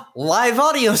have live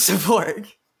audio support.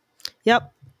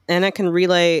 Yep. And it can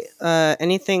relay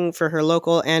anything for her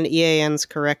local and EANs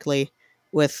correctly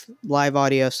with live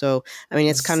audio. So, I mean,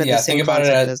 it's kind of the same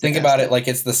concept. Think about it like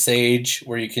it's the Sage,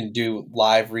 where you can do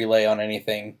live relay on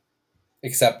anything,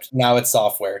 except now it's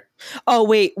software. Oh,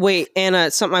 wait,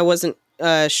 Anna, something I wasn't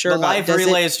sure about. Live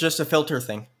relay is just a filter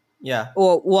thing. Yeah.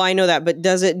 Well, I know that, but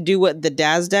does it do what the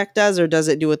DAS deck does, or does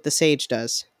it do what the Sage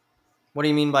does? What do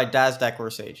you mean by DAS deck or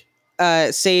Sage?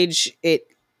 Sage,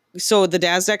 so the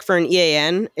DAS deck for an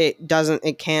EAN,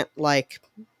 it can't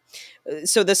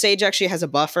so the Sage actually has a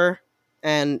buffer,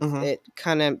 and it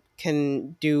kind of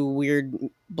can do weird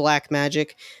black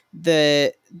magic.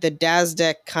 The DAS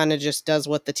deck kind of just does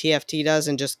what the TFT does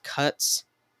and just cuts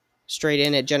straight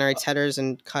in. It generates headers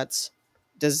and cuts.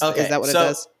 Is that what it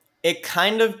does? It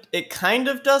kind of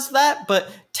does that, but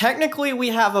technically we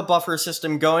have a buffer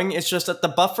system going. It's just that the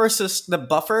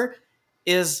buffer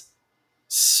is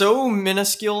so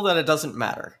minuscule that it doesn't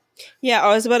matter. Yeah,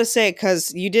 I was about to say,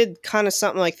 because you did kind of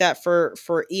something like that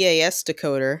for EAS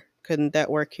decoder. Couldn't that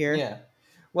work here? Yeah.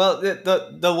 Well,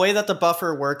 the way that the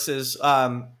buffer works is,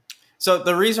 so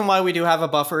the reason why we do have a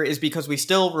buffer is because we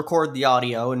still record the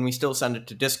audio and we still send it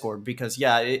to Discord, because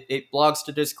it logs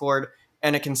to Discord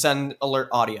and it can send alert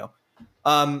audio.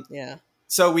 Yeah.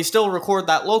 So we still record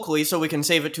that locally, so we can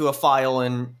save it to a file,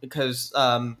 and because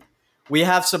we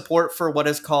have support for what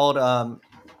is called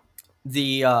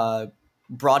the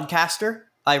broadcaster.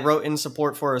 I wrote in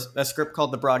support for a script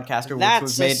called the broadcaster, which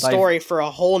was made by... That's a story for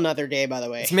a whole nother day, by the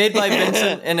way. It's made by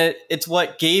Vincent, and it's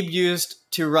what Gabe used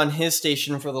to run his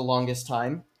station for the longest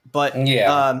time. But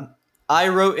I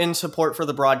wrote in support for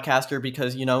the broadcaster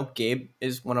because, Gabe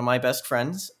is one of my best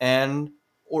friends,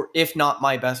 or if not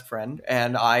my best friend,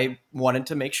 and I wanted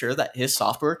to make sure that his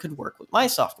software could work with my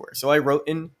software. So I wrote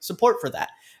in support for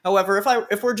that. However,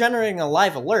 if we're generating a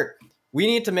live alert, we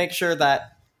need to make sure that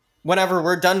whenever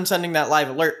we're done sending that live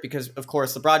alert, because of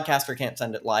course the broadcaster can't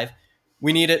send it live,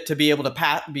 we need it to be able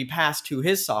to be passed to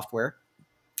his software.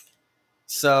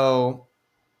 So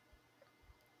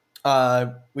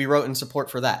we wrote in support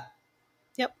for that.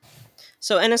 Yep.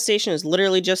 So NS Station is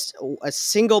literally just a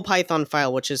single Python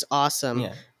file, which is awesome.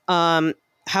 Yeah.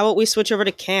 How about we switch over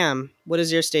to Cam? What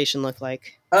does your station look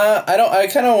like? I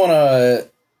kind of want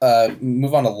to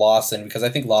move on to Lawson, because I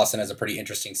think Lawson has a pretty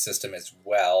interesting system as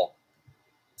well.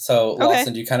 So,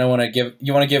 Lawson, do you kind of want to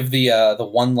give the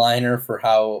one-liner for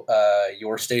how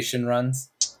your station runs?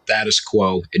 Status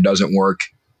quo. It doesn't work.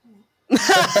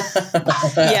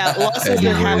 Yeah, Lawson's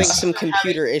been having some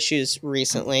computer issues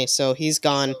recently, so he's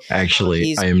gone.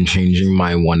 Actually, I am changing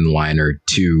my one-liner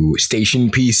to station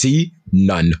PC,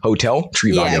 none, hotel,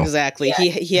 Trivago. Yeah, exactly.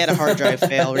 He had a hard drive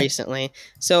fail recently.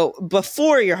 So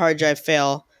before your hard drive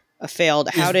failed,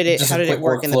 how did it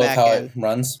work in the back end? It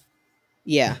runs.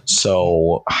 Yeah.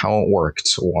 So how it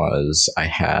worked was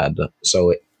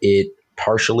it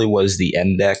partially was the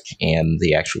end deck and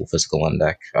the actual physical end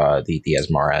deck, the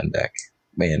Asmara end deck,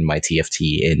 and my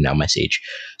TFT, and now my Sage.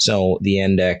 So the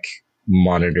end deck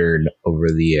monitored over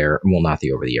the air, well, not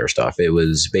the over the air stuff. It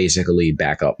was basically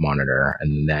backup monitor,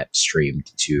 and that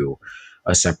streamed to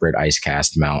a separate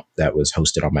IceCast mount that was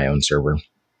hosted on my own server.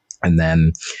 And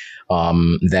then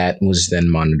that was then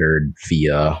monitored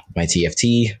via my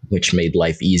TFT, which made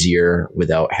life easier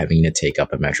without having to take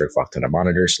up a metric fuck ton of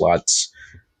monitor slots.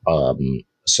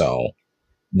 So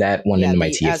that went into my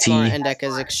TFT. The Asmara Endec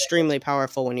is extremely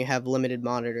powerful when you have limited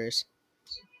monitors.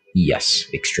 Yes,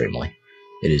 extremely.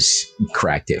 It is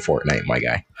cracked at Fortnite, my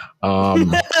guy.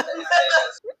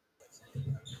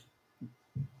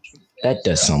 That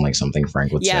does sound like something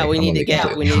Frank would say. Yeah, we need to get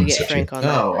Frank on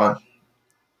that.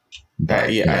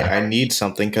 I need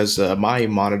something because my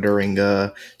monitoring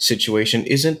situation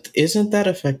isn't that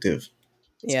effective.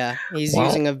 Yeah, he's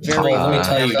using a very... Let me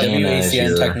tell you,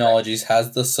 WACN Technologies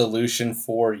has the solution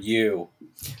for you.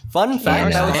 Fun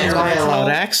fact, I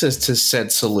allowed access to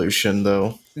said solution,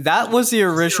 though. That was the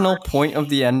original point of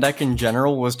the NDEC in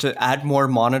general, was to add more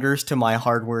monitors to my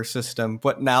hardware system.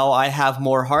 But now I have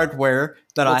more hardware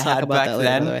that I had back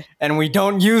then, and we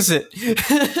don't use it.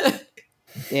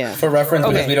 Yeah. For reference,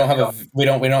 because we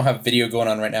don't have video going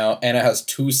on right now. Anna has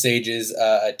 2 Sages,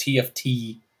 a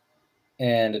TFT,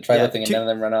 and a Trilith thing, and none of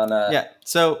them run on.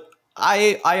 So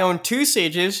I own 2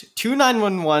 Sages, 2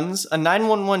 911s, a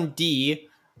 911D,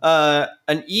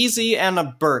 an Easy, and a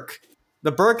Burke.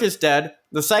 The Burke is dead.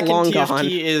 The second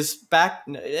TFT is back.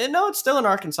 No, it's still in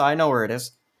Arkansas. I know where it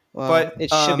is. Well, but it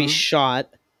should be shot.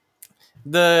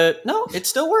 No, it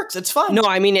still works. It's fine. No,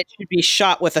 I mean it should be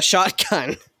shot with a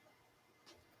shotgun.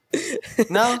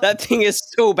 No, that thing is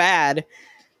so bad.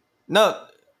 No,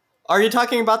 are you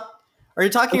talking about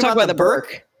the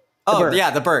Burke? Oh, Burke.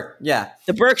 Yeah, the Burke. Yeah,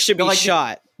 the Burke should be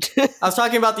shot. I was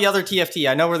talking about the other TFT.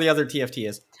 I know where the other TFT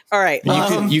is. All right.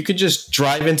 You could just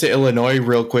drive into Illinois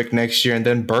real quick next year and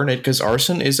then burn it, because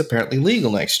arson is apparently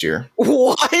legal next year.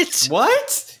 What?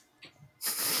 What?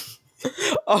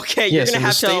 Okay, you're going to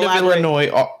have to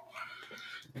elaborate.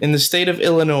 In the state of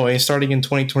Illinois, starting in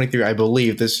 2023, I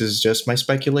believe, this is just my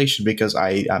speculation because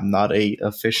I am not a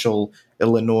official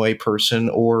Illinois person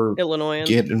or Illinoisan.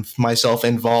 Get myself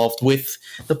involved with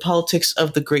the politics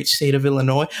of the great state of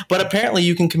Illinois. But apparently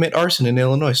you can commit arson in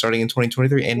Illinois starting in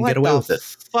 2023 and get away with it.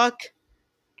 Fuck?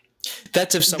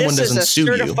 That's if someone doesn't sue you.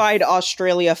 This is a certified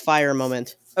Australia fire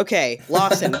moment. Okay,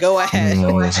 Lawson, go ahead.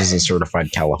 No, this is a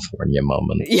certified California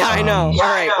moment. Yeah, I know. All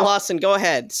right, Lawson, go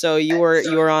ahead. So you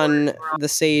were on the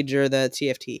Sage or the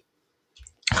TFT.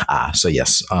 So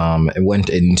yes, it went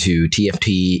into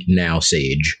TFT, now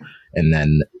Sage, and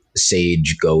then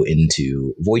Sage go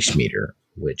into Voicemeter,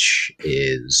 which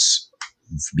is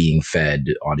being fed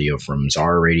audio from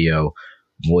Zara Radio.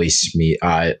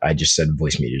 I just said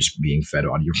Voicemeter is being fed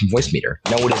audio from Voicemeter.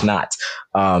 No, it is not.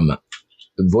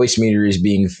 Voicemeter is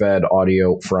being fed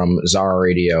audio from Zara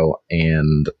Radio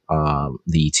and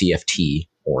the TFT,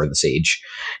 or the Sage.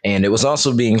 And it was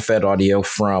also being fed audio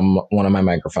from one of my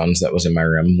microphones that was in my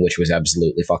room, which was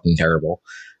absolutely fucking terrible.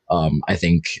 I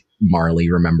think Marley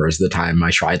remembers the time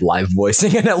I tried live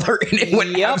voicing an alert and it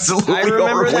went absolutely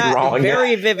horribly wrong.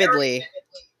 Very vividly.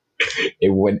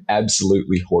 It went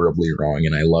absolutely horribly wrong,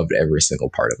 and I loved every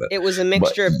single part of it. It was a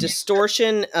mixture of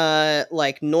distortion,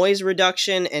 like noise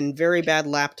reduction, and very bad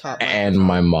laptop. And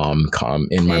my mom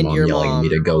yelling me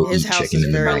to go eat chicken in the background. His house is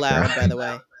very loud, by the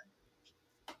way.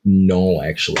 No,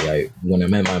 actually, when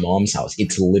I'm at my mom's house,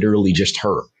 it's literally just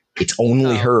her. It's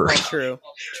only her. True.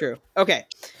 Okay,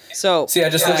 so see, I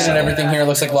just looking at everything here. It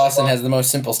looks like Lawson has the most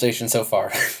simple station so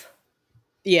far.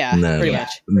 Yeah, pretty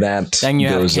much. That then you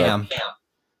have Cam.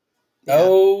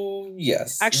 Oh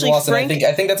yes, actually, Lawson, Frank,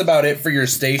 I think that's about it for your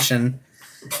station.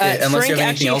 Unless Frank you have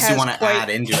anything else you want to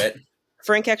add into it.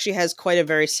 Frank actually has quite a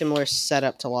very similar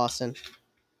setup to Lawson.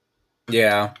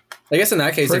 Yeah, I guess in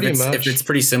that case, if it's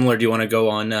pretty similar, do you want to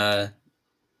go on,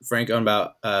 Frank, on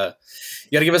about? You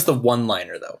got to give us the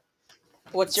one-liner though.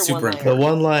 What's your one-liner? The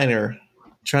one-liner.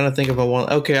 Trying to think of a one.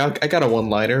 Okay, I got a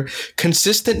one-liner.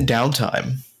 Consistent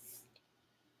downtime.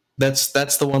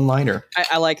 That's the one-liner.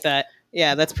 I like that.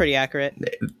 Yeah, that's pretty accurate.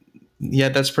 Yeah,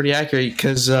 that's pretty accurate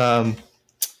because the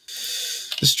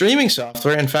streaming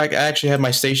software. In fact, I actually had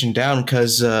my station down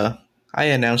because I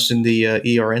announced in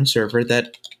the ERN server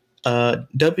that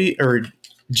GUP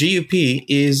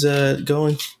is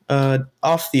going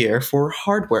off the air for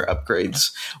hardware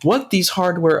upgrades. What these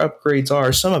hardware upgrades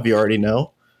are, some of you already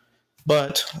know,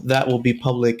 but that will be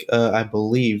public, I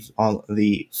believe, on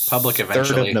the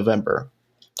 3rd of November.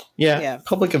 Yeah,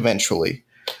 public eventually.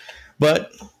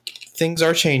 But things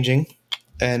are changing,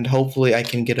 and hopefully I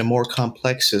can get a more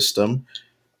complex system.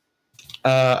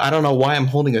 I don't know why I'm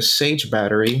holding a Sage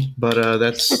battery, but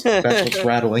that's what's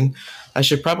rattling. I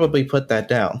should probably put that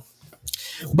down.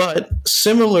 But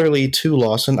similarly to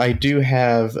Lawson, I do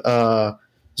have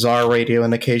Zara Radio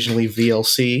and occasionally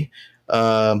VLC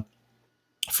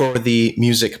for the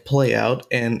music playout,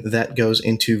 and that goes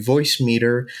into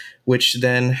Voicemeter, which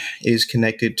then is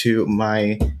connected to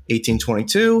my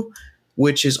 1822,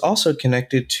 which is also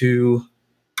connected to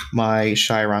my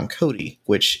Chiron Cody,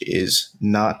 which is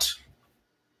not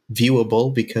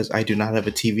viewable because I do not have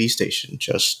a TV station,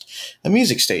 just a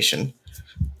music station.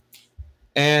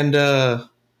 And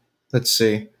let's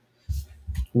see.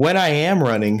 When I am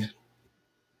running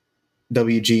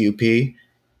WGUP,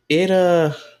 it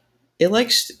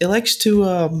likes to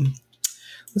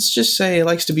let's just say it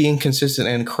likes to be inconsistent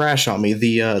and crash on me.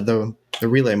 The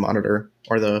relay monitor,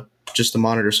 or just the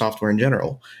monitor software in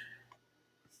general.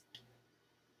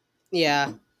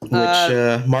 Yeah.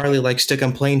 Which Marley likes to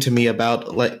complain to me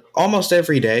about like almost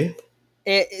every day.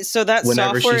 So that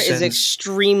Whenever she software is sends-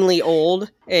 extremely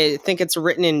old. I think it's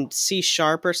written in C#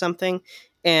 or something,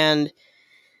 and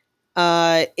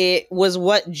it was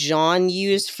what John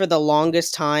used for the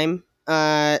longest time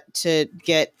to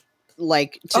get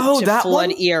to that flood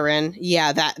one? ERN.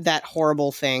 Yeah, that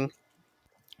horrible thing.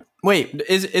 Wait,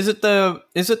 is it the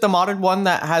modded one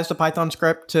that has the Python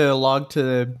script to log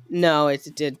to? No,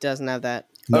 it doesn't have that.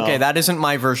 No. Okay, that isn't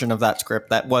my version of that script.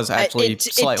 That was actually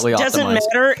slightly it doesn't optimized.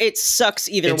 matter. It sucks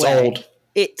either It's way. old.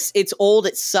 It's old.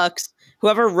 It sucks.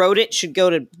 Whoever wrote it should go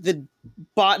to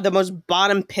the most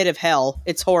bottom pit of hell.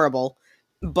 It's horrible,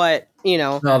 but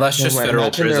No, that's just federal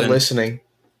Imagine they're prison. listening.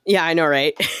 yeah, I know,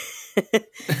 right?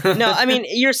 No, I mean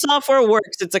your software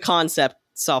works. It's a concept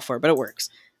software, but it works.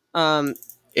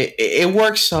 It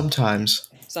works sometimes.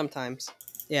 Sometimes,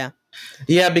 yeah.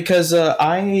 Yeah, because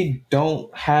I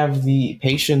don't have the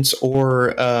patience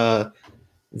or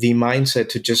the mindset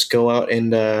to just go out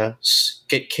and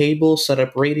get cable, set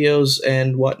up radios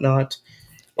and whatnot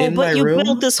in my But you room.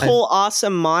 built this whole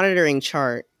awesome monitoring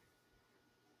chart.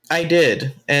 I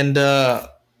did, and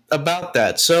about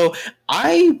that. So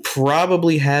I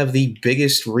probably have the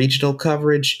biggest regional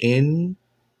coverage in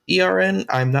ERN.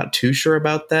 I'm not too sure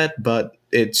about that, but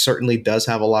it certainly does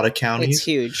have a lot of counties. It's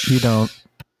huge. You don't.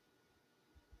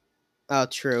 Oh,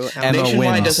 true. Emma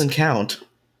Nationwide wins. doesn't count.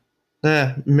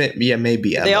 Maybe Emma.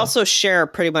 They also share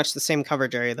pretty much the same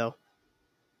coverage area, though.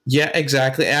 Yeah,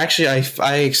 exactly. Actually,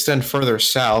 I extend further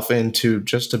south into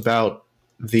just about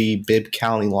the Bibb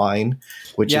County line,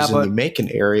 which is in the Macon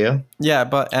area. Yeah,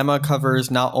 but Emma covers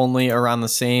not only around the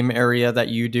same area that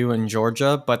you do in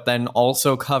Georgia, but then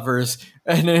also covers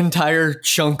an entire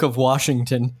chunk of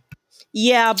Washington.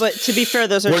 Yeah, but to be fair,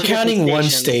 those are We're two different counting one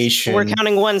stations. station. We're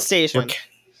counting one station.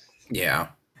 Yeah.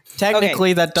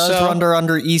 Technically, that does so- run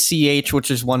under ECH, which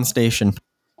is one station.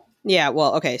 Yeah,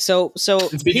 well, okay. So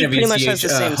And he speaking of pretty much has ECH, the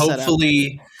same setup.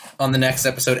 hopefully on the next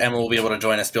episode, Emma will be able to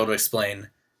join us, be able to explain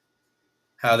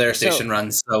how their station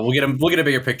runs. So we'll get a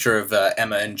bigger picture of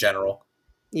Emma in general.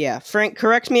 Yeah, Frank,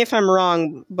 correct me if I'm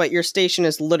wrong, but your station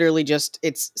is literally just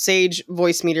it's Sage,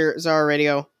 voice meter, Zara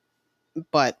radio,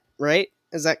 but right?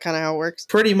 Is that kind of how it works?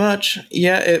 Pretty much,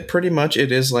 yeah.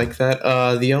 It is like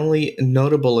that. The only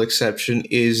notable exception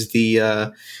is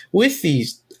the with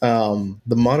these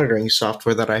the monitoring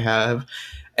software that I have,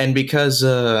 and because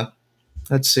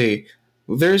let's see,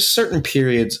 there's certain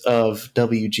periods of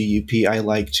WGUP I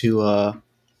like to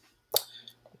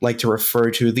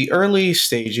refer to. The early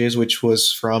stages, which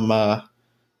was from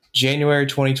January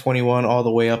 2021 all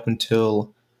the way up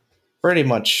until pretty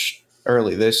much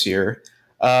early this year.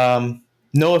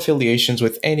 No affiliations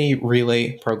with any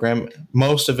relay program.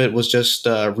 Most of it was just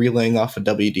relaying off of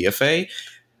WDFA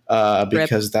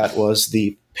because that was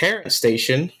the parent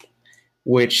station,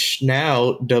 which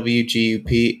now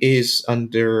WGUP is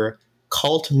under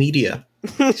Cult Media.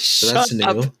 So that's new.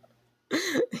 Up.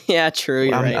 Yeah, true.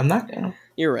 You're right. I'm not gonna.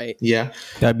 You're right. Yeah.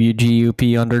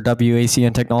 WGUP under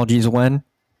WACN Technologies when?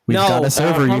 We've got a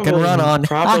server you can run on.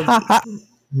 Probably.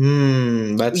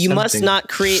 That's You must tempting. not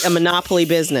create a monopoly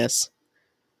business.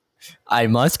 I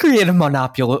must create a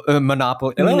monopoly.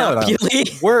 Monopoly.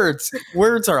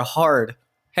 Words are hard.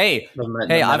 Hey,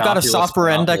 I've got a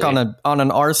software endec on an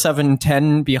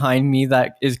R710 behind me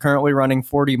that is currently running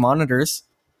 40 monitors.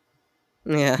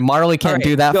 Yeah. Marley can't Alright,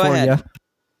 do that go for ahead. you.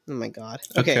 Oh my god.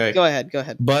 Okay, Okay. go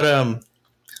ahead. But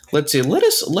let's see.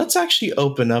 Let's actually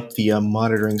open up the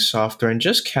monitoring software and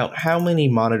just count how many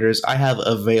monitors I have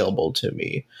available to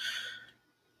me.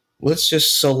 Let's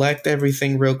just select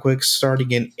everything real quick, starting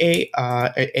in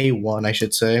A1, I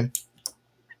should say.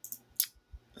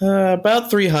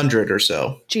 About 300 or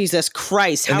so. Jesus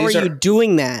Christ, And how are these you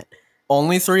doing that?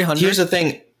 Only 300? Here's the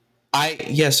thing.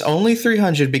 Yes, only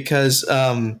 300 because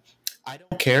I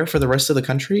don't care for the rest of the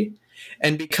country.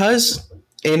 And because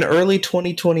in early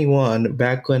 2021,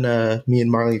 back when me and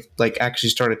Marley actually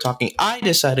started talking, I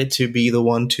decided to be the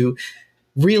one to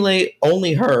relay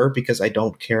only her because I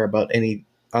don't care about any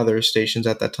other stations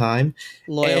at that time.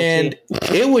 Loyalty. And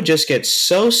it would just get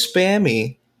so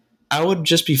spammy. I would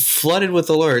just be flooded with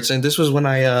alerts. And this was when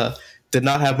I did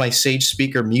not have my Sage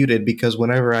speaker muted because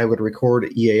whenever I would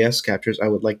record EAS captures, I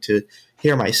would like to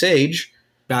hear my Sage.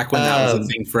 Back when that was a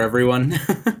thing for everyone.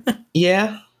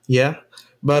 Yeah.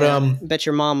 But I bet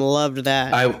your mom loved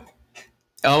that.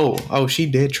 She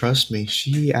did, trust me.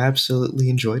 She absolutely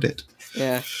enjoyed it.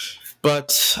 Yeah.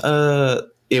 But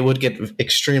it would get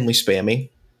extremely spammy.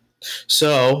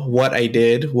 So what I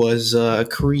did was I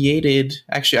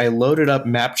loaded up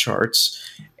map charts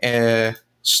and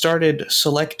started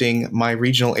selecting my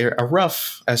regional area, a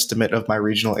rough estimate of my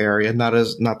regional area, not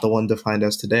the one defined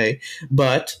as today,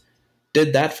 but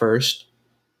did that first.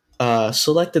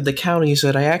 selected the counties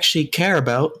that I actually care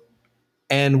about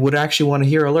and would actually want to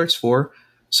hear alerts for,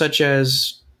 such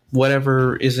as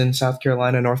whatever is in South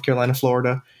Carolina, North Carolina,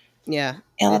 Florida,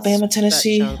 Alabama,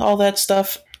 Tennessee, all that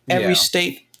stuff. Every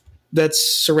state that's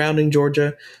surrounding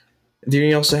Georgia. Then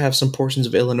you also have some portions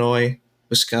of Illinois,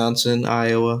 Wisconsin,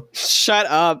 Iowa. Shut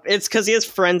up. It's because he has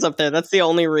friends up there. That's the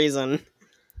only reason.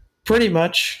 Pretty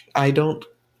much. I don't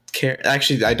care.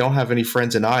 Actually, I don't have any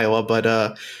friends in Iowa, but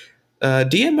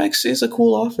DMX is a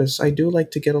cool office. I do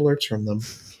like to get alerts from them.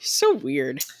 So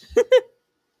weird.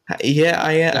 Yeah,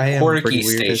 I am quirky pretty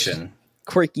weird. station.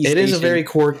 Quirky It station. is a very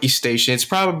quirky station. It's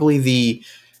probably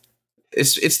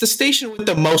it's the station with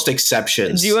the most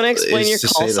exceptions. Do you want to explain your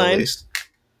call sign?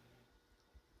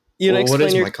 What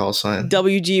is my call sign?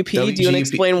 WGP. Do you want to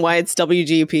explain why it's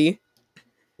WGP?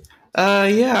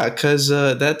 Yeah, because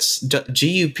that's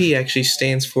GUP actually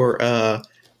stands for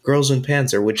Girls in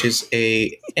Panzer, which is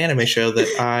a anime show that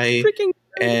I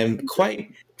am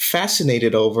quite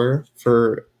fascinated over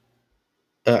for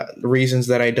reasons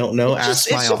that I don't know. It's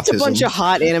just a bunch of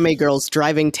hot anime girls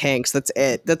driving tanks. That's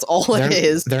it. That's all it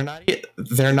is.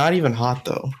 They're not even hot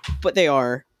though. But they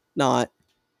are not.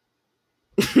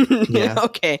 Yeah.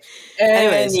 Okay.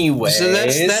 Anyways. So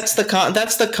that's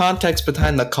the context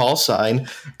behind the call sign.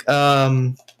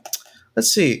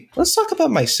 Let's see. Let's talk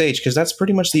about my Sage, because that's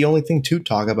pretty much the only thing to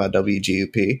talk about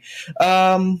WGUP.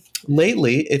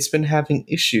 Lately, it's been having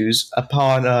issues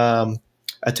upon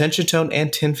attention tone and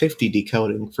 1050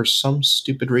 decoding for some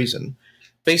stupid reason.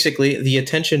 Basically, the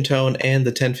attention tone and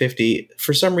the 1050,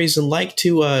 for some reason, like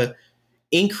to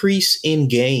increase in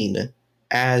gain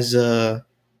as the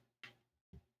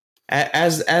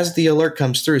alert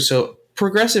comes through. So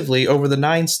progressively over the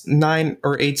 9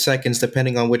 or 8 seconds,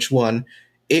 depending on which one,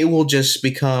 it will just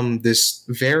become this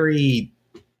very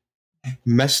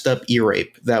messed up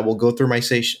e-rape that will go through my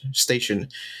station.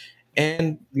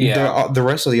 And the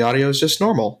rest of the audio is just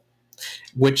normal,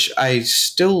 which I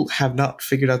still have not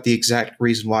figured out the exact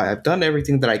reason why. I've done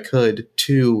everything that I could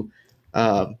to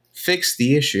fix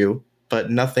the issue,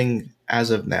 but nothing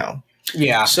as of now.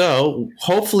 Yeah. So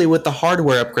hopefully with the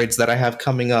hardware upgrades that I have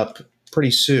coming up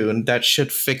pretty soon, that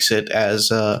should fix it.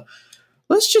 As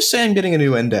let's just say I'm getting a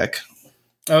new end deck.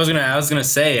 I was gonna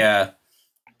say,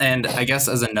 and I guess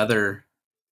as another,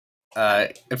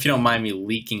 if you don't mind me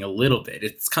leaking a little bit,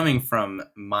 it's coming from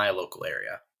my local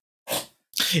area.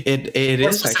 It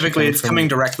is specifically, it's coming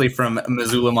directly from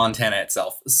Missoula, Montana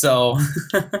itself. So,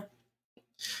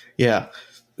 yeah,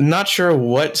 not sure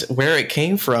where it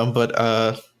came from,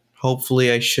 but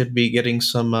hopefully I should be getting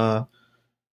some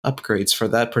upgrades for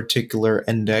that particular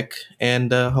end deck,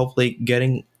 and hopefully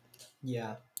getting.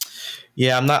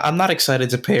 Yeah, I'm not excited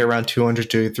to pay around $200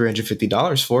 to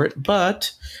 $350 for it,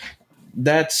 but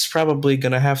that's probably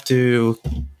gonna have to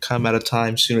come at a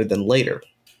time sooner than later.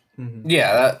 Mm-hmm.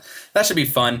 Yeah, that should be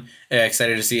fun.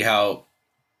 Excited to see how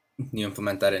you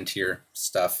implement that into your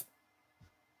stuff.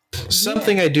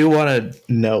 Something I do want to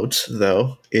note,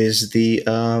 though, is the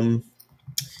on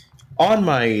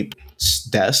my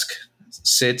desk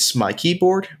sits my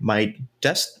keyboard, my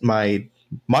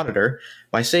monitor,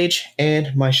 my Sage,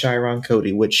 and my Chiron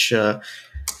Cody, which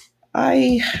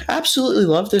I absolutely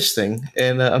love this thing.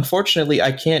 And unfortunately,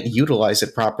 I can't utilize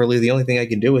it properly. The only thing I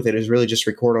can do with it is really just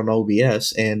record on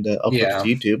OBS and upload it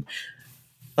to YouTube.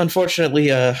 Unfortunately,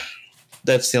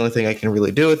 that's the only thing I can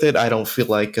really do with it. I don't feel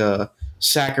like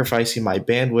sacrificing my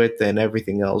bandwidth and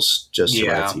everything else just to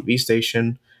run a TV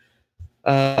station.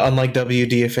 Unlike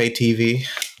WDFA TV,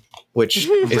 which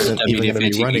isn't even going to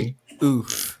be running.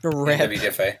 Oof. Rip.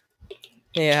 WDFA.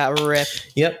 Yeah, rip.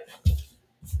 Yep.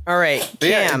 All right,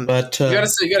 Cam. But you got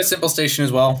a simple station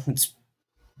as well.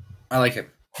 I like it.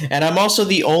 And I'm also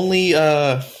the only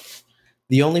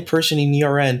person in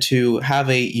ERN to have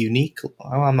a unique.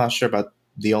 Well, I'm not sure about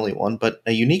the only one, but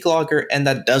a unique logger, and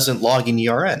that doesn't log in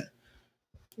ERN.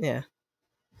 Yeah.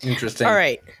 Interesting. All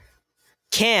right,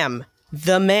 Cam,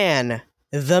 the man,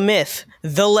 the myth,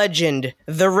 the legend,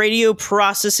 the radio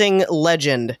processing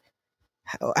legend.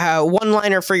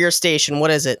 One-liner for your station.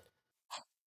 What is it?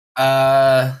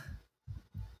 Quality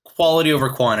over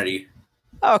quantity.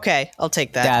 Okay, I'll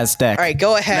take that. Daz deck. All right,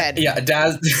 go ahead. Yeah,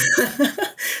 Daz.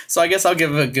 So I guess I'll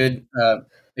give a good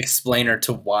explainer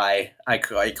to why I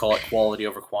call it quality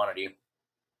over quantity.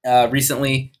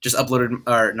 Recently, just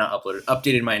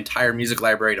updated my entire music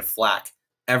library to FLAC.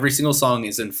 Every single song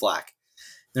is in FLAC.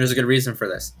 There's a good reason for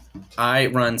this. I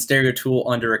run Stereo Tool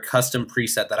under a custom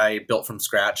preset that I built from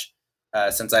scratch.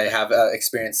 Since I have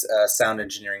experience sound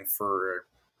engineering for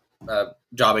a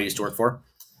job I used to work for.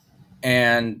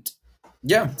 And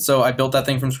Yeah, so I built that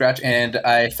thing from scratch, and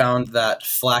I found that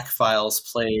FLAC files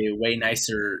play way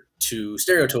nicer to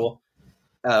Stereo Tool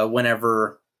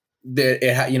whenever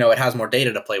it has more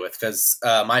data to play with, because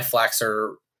my FLACs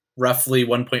are roughly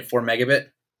 1.4 megabit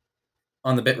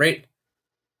on the bit rate.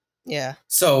 Yeah.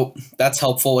 So that's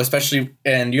helpful, especially,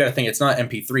 and you got to think it's not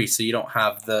MP3, so you don't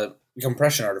have the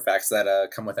compression artifacts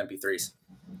that come with MP3s.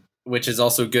 Which is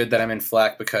also good that I'm in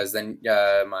FLAC, because then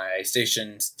my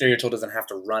station Stereo Tool doesn't have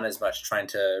to run as much trying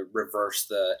to reverse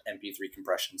the MP3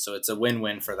 compression. So it's a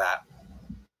win-win for that.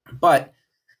 But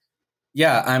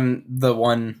yeah, I'm the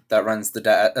one that runs the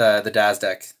DAS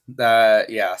deck.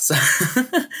 Yeah, so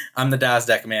I'm the DAS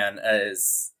deck man.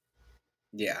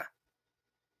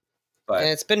 But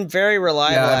And it's been very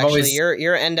reliable. Yeah, actually,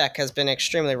 your NDEC has been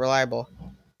extremely reliable.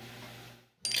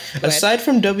 Aside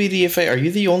from WDFA, are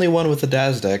you the only one with a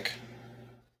DAS deck?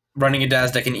 Running a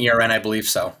DAS deck in ERN, I believe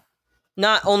so.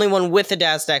 Not only one with a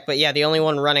DAS deck, but yeah, the only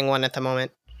one running one at the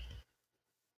moment.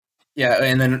 Yeah,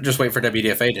 and then just wait for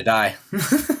WDFA to die.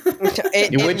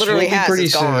 it literally has. Pretty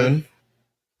it's gone. soon.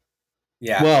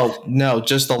 Yeah. Well, no,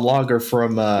 just the logger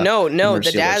from No,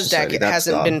 the DAS Society. deck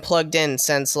hasn't been plugged in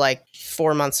since like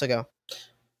 4 months ago.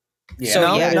 Yeah.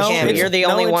 So Cam, you're the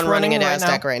only one running a right DAS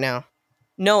deck right now.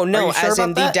 No, sure as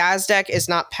in about the that? DAS deck is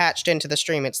not patched into the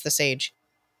stream. It's the Sage.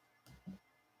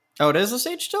 Oh, it is a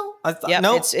Sage still? Yeah,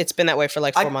 no, it's been that way for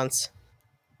like 4 months.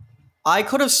 I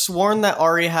could have sworn that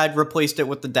Ari had replaced it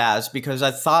with the DAS because I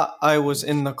thought I was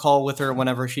in the call with her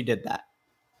whenever she did that.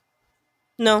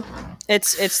 No,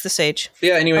 it's the Sage.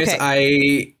 Yeah, anyways, Okay.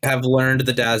 I have learned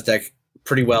the DAS deck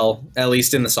pretty well, at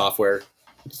least in the software.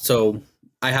 So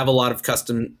I have a lot of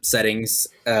custom settings,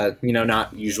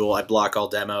 not usual. I block all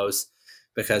demos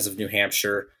because of New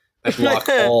Hampshire. I block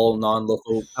all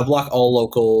non-local. I block all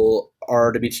local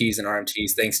RWTs and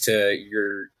RMTs thanks to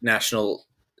your national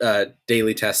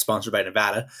daily test sponsored by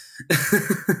Nevada.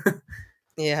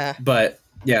 Yeah. But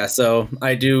yeah, so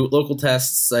I do local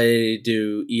tests. I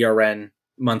do ERN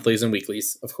monthlies and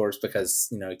weeklies, of course, because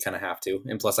you kind of have to.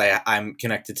 And plus, I'm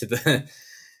connected to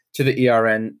the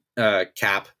ERN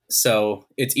cap, so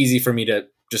it's easy for me to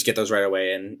just get those right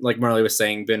away. And like Marley was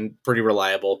saying, been pretty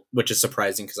reliable, which is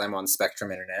surprising because I'm on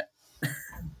Spectrum internet.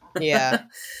 Yeah.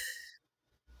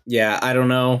 Yeah, I don't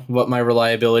know what my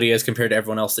reliability is compared to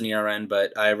everyone else in ERN,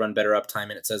 but I run better uptime,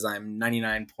 and it says I'm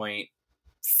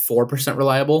 99.4%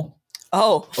 reliable.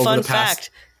 Oh, over fun the past fact.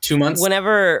 2 months.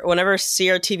 Whenever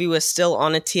CRTV was still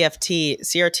on a TFT,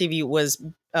 CRTV was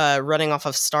running off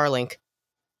of Starlink.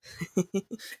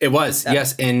 It was,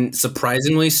 yes. And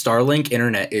surprisingly, Starlink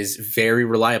internet is very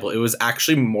reliable. It was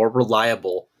actually more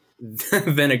reliable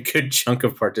than a good chunk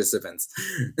of participants.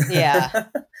 Yeah.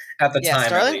 At the time,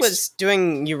 Starlink was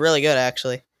doing you really good,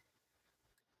 actually.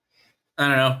 I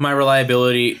don't know. My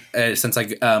reliability, since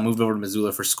I moved over to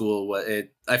Missoula for school,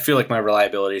 I feel like my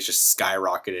reliability has just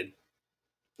skyrocketed.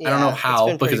 Yeah, I don't know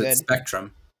how, because good. it's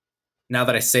Spectrum. Now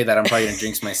that I say that, I'm probably going to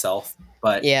jinx myself.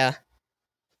 But yeah,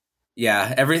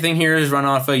 everything here is run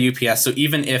off of UPS. So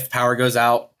even if power goes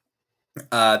out,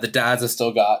 the DAS has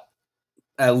still got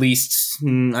at least,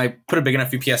 I put a big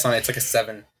enough UPS on it. It's like it's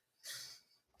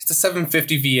a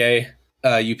 750 VA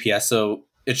UPS. So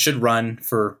it should run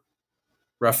for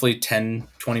roughly 10,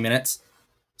 20 minutes.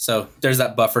 So there's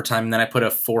that buffer time. And then I put a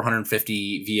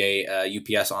 450 VA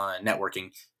UPS on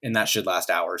networking, and that should last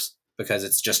hours because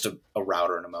it's just a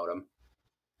router and a modem.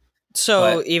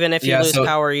 So but, even if you lose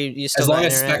power, you still as long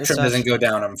as Spectrum doesn't go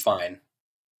down, I'm fine.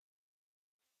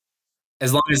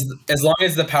 As long as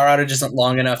the power outage isn't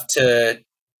long enough to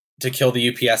kill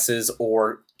the UPSs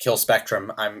or kill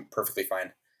Spectrum, I'm perfectly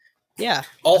fine. Yeah.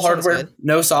 All hardware,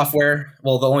 no software.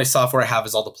 Well, the only software I have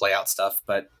is all the playout stuff,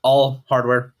 but all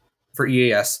hardware for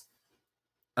EAS.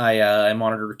 I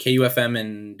monitor KUFM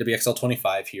and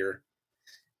WXL25 here,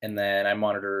 and then I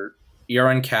monitor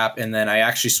ERN cap, and then I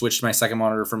actually switched my second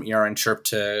monitor from ERN chirp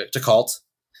to Calt,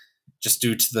 just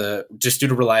due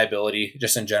to reliability,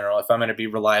 just in general. If I'm going to be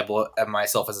reliable at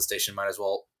myself as a station, might as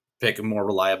well pick a more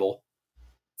reliable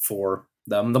for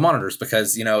the monitors,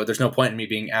 because there's no point in me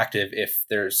being active if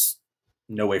there's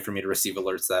no way for me to receive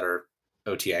alerts that are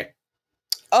OTA.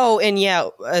 Oh, and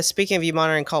speaking of you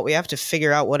monitoring Calt, we have to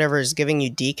figure out whatever is giving you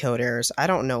decode errors. I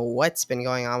don't know what's been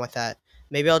going on with that.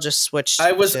 Maybe I'll just switch.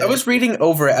 I was reading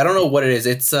over it. I don't know what it is.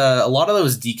 It's a lot of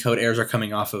those decode errors are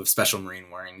coming off of special marine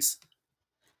warnings.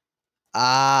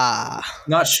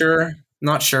 Not sure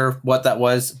what that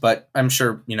was, but I'm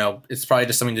sure it's probably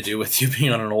just something to do with you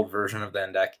being on an old version of the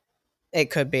NDEC. It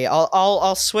could be.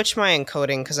 I'll switch my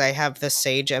encoding because I have the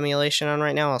Sage emulation on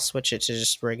right now. I'll switch it to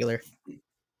just regular.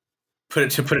 Put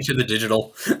it to the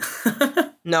digital.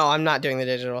 No, I'm not doing the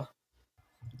digital.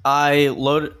 I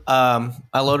loaded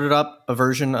up a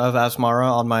version of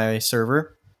Asmara on my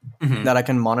server that I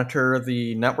can monitor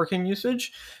the networking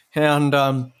usage, and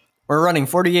we're running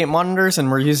 48 monitors and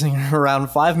we're using around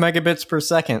 5 megabits per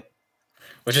second,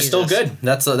 which is still good.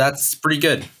 That's pretty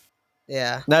good.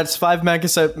 Yeah, that's 5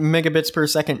 megabits per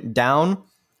second down.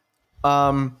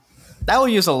 That will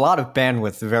use a lot of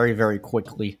bandwidth very, very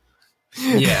quickly.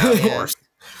 Yeah, of course.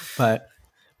 But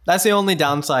that's the only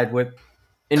downside with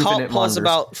infinite pulls monitors.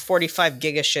 about 45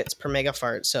 gigashits per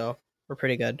megafart, so we're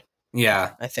pretty good.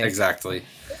 Yeah, I think. Exactly.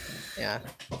 Yeah.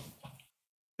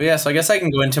 But yeah, so I guess I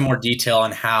can go into more detail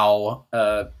on how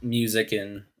music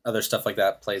and other stuff like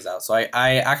that plays out. So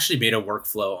I actually made a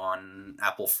workflow on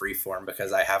Apple Freeform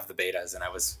because I have the betas and I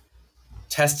was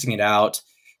testing it out.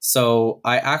 So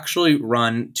I actually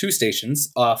run 2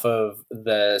 stations off of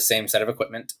the same set of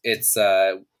equipment. It's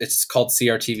called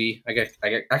CRTV.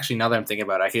 Actually, now that I'm thinking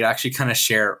about it, I could actually kind of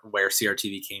share where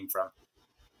CRTV came from.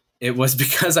 It was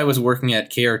because I was working at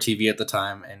KRTV at the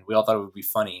time, and we all thought it would be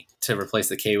funny to replace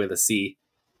the K with a C.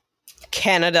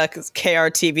 Canada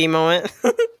KRTV moment.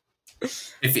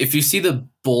 If you see the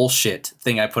bullshit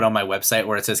thing I put on my website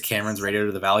where it says Cameron's Radio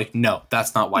to the Valley, no,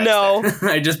 that's not why it's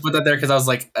there. I just put that there because I was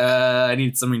like, I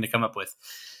need something to come up with.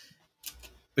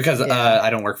 Because I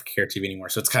don't work for KRTV anymore,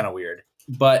 so it's kind of weird.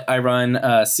 But I run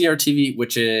CRTV,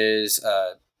 which is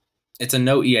it's a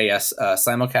no EAS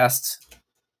simulcast.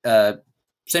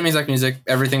 Same exact music.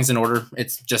 Everything's in order.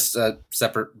 It's just a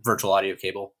separate virtual audio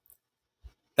cable.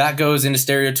 That goes into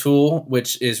Stereo Tool,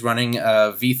 which is running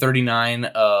a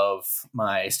V39 of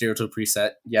my Stereo Tool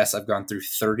preset. Yes, I've gone through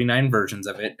 39 versions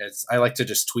of it. I like to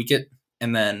just tweak it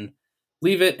and then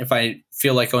leave it. If I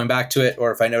feel like going back to it,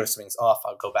 or if I notice something's off,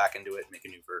 I'll go back and do it and make a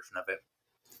new version of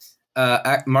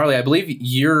it. Marley, I believe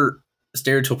your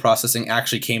Stereo Tool processing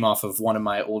actually came off of one of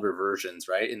my older versions,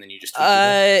 right? And then you just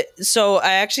so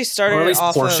I actually started, or at least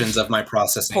off portions of my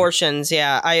processing. Portions,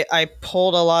 yeah. I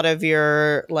pulled a lot of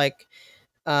your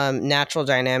natural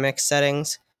dynamics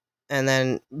settings, and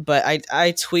then but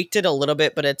I tweaked it a little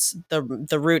bit, but it's the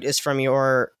root is from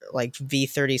your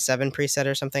V37 preset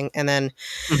or something, and then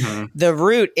the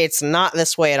root, it's not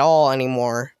this way at all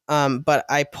anymore. But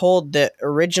I pulled the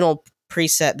original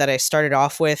preset that I started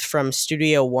off with from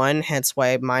Studio One, hence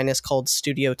why mine is called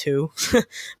Studio 2.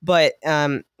 But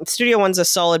Studio One's a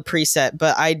solid preset,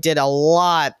 but I did a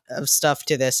lot of stuff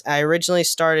to this. I originally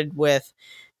started with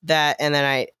that, and then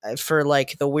I for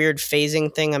the weird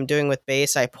phasing thing I'm doing with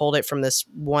bass, I pulled it from this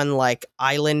one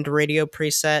island radio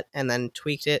preset and then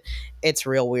tweaked it. It's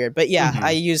real weird, but yeah,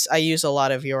 I use a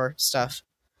lot of your stuff.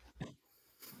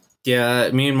 Yeah,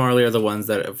 me and Marley are the ones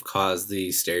that have caused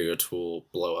the Stereo Tool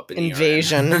blow up in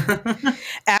invasion.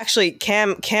 Actually,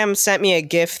 Cam sent me a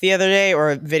GIF the other day, or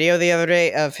a video the other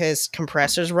day, of his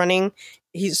compressors running.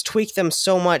 He's tweaked them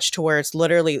so much to where it's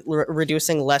literally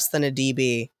reducing less than a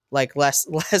dB. Less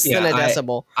than a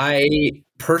decibel. I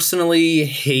personally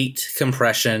hate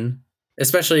compression,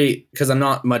 especially because I'm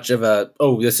not much of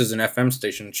this is an FM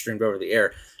station streamed over the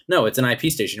air. No, it's an IP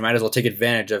station. You might as well take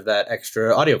advantage of that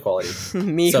extra audio quality.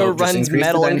 Me who runs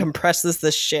metal and compresses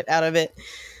the shit out of it.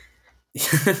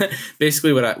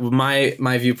 Basically,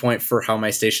 my viewpoint for how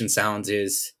my station sounds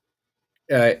is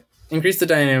increase the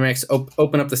dynamics,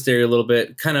 open up the stereo a little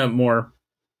bit, kind of more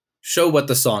show what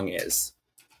the song is.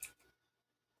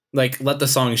 Let the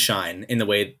song shine in the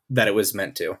way that it was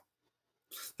meant to.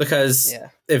 Because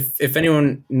if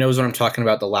anyone knows what I'm talking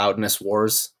about, the loudness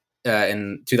wars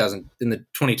in the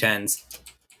 2010s,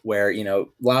 where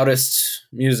loudest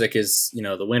music is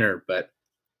the winner, but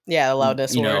the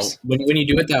loudness wars. When you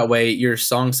do it that way, your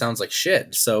song sounds like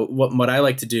shit. So what I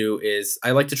like to do is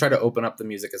I like to try to open up the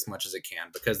music as much as it can,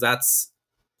 because that's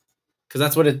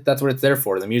what it's there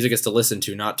for. The music is to listen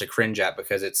to, not to cringe at,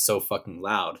 because it's so fucking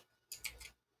loud.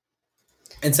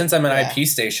 And since I'm an IP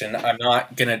station, I'm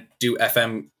not going to do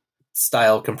FM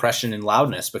style compression and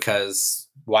loudness, because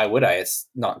why would I? It's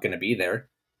not going to be there.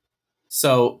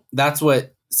 So that's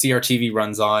what CRTV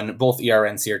runs on, both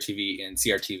ERN, CRTV, and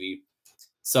CRTV.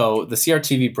 So the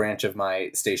CRTV branch of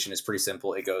my station is pretty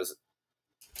simple. It goes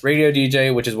radio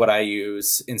DJ, which is what I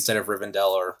use instead of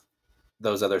Rivendell or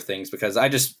those other things, because I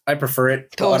prefer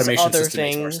it. The automation system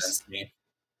makes more sense to me.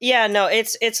 Yeah, no,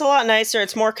 it's a lot nicer.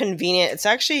 It's more convenient. It's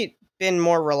actually been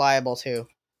more reliable too.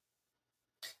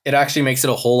 It actually makes it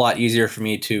a whole lot easier for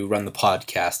me to run the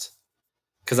podcast,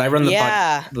 because I run the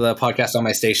podcast on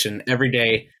my station every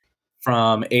day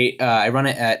from 8. I run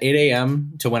it at 8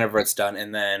 a.m. to whenever it's done,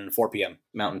 and then 4 p.m.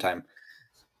 Mountain Time.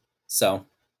 So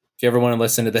if you ever want to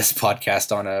listen to this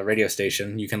podcast on a radio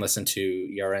station, you can listen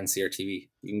to ERN CRTV.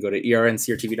 You can go to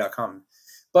erncrtv.com.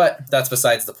 But that's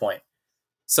besides the point.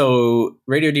 So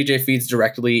radio DJ feeds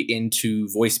directly into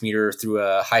Voicemeeter through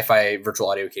a hi-fi virtual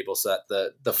audio cable, so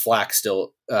that the FLAC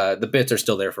still the bits are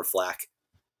still there for FLAC.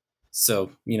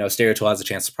 So Stereo Tool has a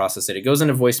chance to process it. It goes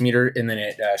into Voicemeeter and then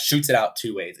it shoots it out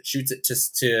two ways. It shoots it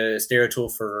to Stereo Tool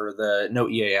for the no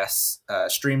EAS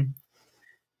stream,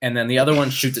 and then the other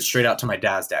one shoots it straight out to my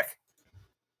DAS deck.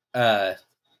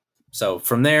 So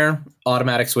from there,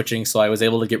 automatic switching. So I was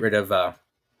able to get rid of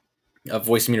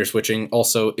Voicemeeter switching.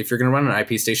 Also, if you're going to run an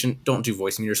IP station, don't do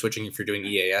Voicemeter switching if you're doing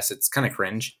EAS. It's kind of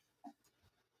cringe.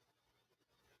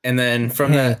 And then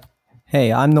from that...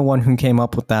 Hey, I'm the one who came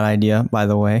up with that idea, by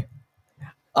the way.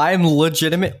 I'm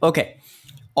legitimate. Okay,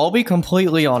 I'll be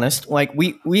completely honest. Like,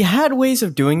 we had ways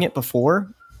of doing it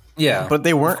before. Yeah. But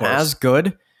they weren't as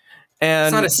good. And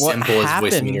it's not as simple as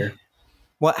Voicemeter.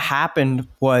 What happened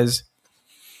was,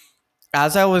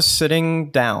 as I was sitting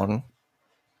down,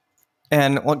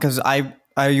 and because I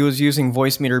was using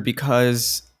Voicemeter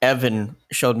because Evan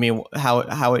showed me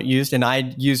how it used, and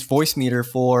I used Voicemeter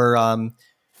for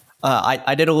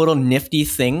I did a little nifty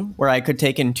thing where I could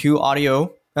take in two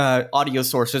audio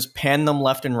sources, pan them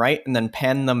left and right, and then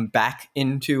pan them back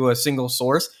into a single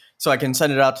source, so I can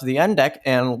send it out to the end deck,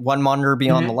 and one monitor be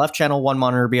on the left channel, one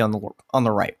monitor be on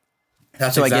the right.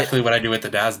 That's so exactly what I do with the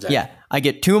DAS deck. Yeah, I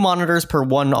get two monitors per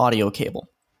one audio cable.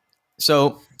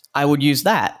 So I would use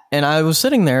that. And I was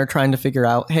sitting there trying to figure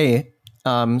out, hey,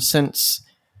 since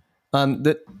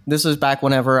this is back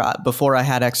before I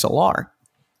had XLR.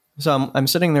 So I'm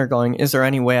sitting there going, is there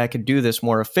any way I could do this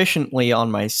more efficiently on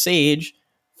my Sage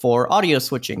for audio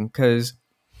switching? Because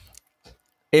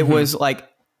it was like,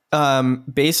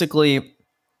 basically,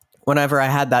 whenever I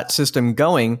had that system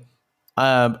going,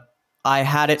 I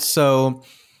had it so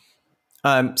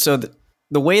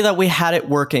the way that we had it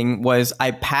working was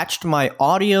I patched my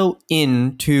audio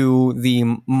into the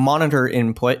monitor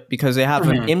input because they have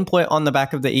an input on the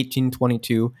back of the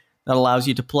 1822 that allows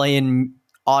you to play in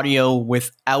audio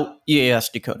without EAS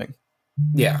decoding.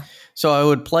 Yeah. So I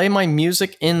would play my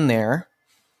music in there,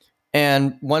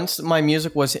 and once my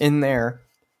music was in there,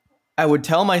 I would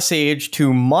tell my Sage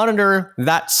to monitor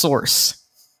that source.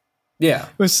 Yeah.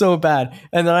 It was so bad.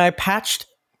 And then I patched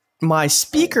my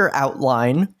speaker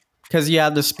outline, because you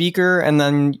have the speaker, and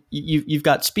then you've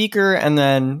got speaker, and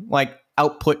then like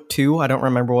output 2. I don't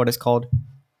remember what it's called.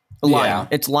 Line. Yeah.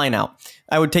 It's line out.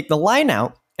 I would take the line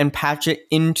out and patch it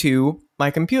into my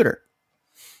computer.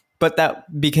 But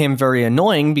that became very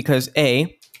annoying because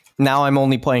A, now I'm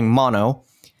only playing mono,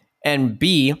 and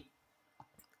B,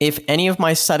 if any of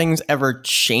my settings ever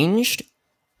changed,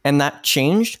 and that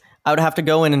changed, I would have to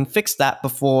go in and fix that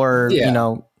before,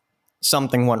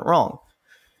 something went wrong.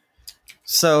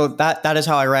 So that is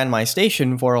how I ran my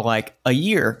station for like a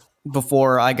year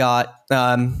before I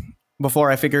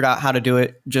figured out how to do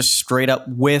it just straight up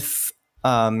with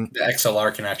the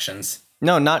XLR connections.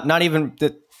 No, not even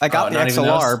that. I got the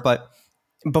XLR, but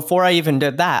before I even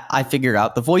did that, I figured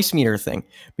out the Voicemeter thing,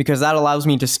 because that allows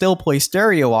me to still play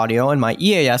stereo audio and my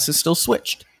EAS is still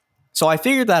switched. So I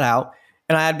figured that out.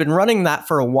 And I had been running that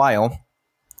for a while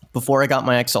before I got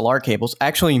my XLR cables. I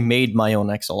actually made my own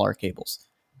XLR cables.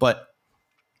 But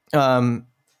I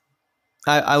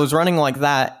was running like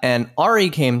that, and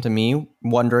Ari came to me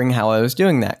wondering how I was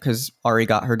doing that, because Ari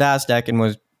got her DAS deck and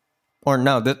was... Or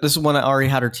no, this is when Ari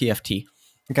had her TFT.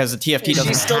 Because the TFT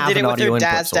doesn't have an audio input source. She still did it with her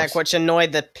DAS deck, which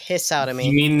annoyed the piss out of me.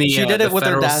 You mean she did it with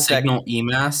her DAS deck.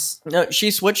 EMAS? No, she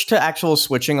switched to actual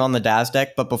switching on the DAS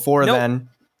deck, but before then...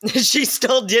 She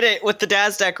still did it with the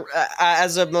DAS deck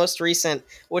as of most recent,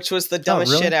 which was the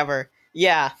dumbest shit ever.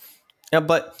 Yeah. Yeah,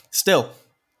 but still,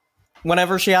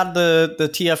 whenever she had the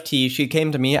TFT, she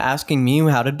came to me asking me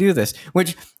how to do this,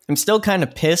 which I'm still kind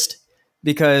of pissed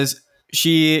because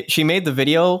she made the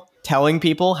video telling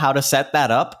people how to set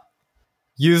that up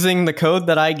using the code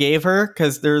that I gave her,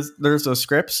 because there's those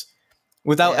scripts,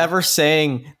 without ever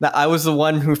saying that I was the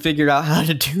one who figured out how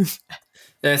to do that.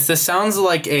 This sounds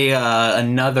like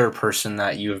another person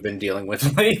that you have been dealing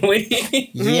with lately.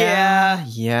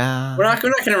 Yeah. We're not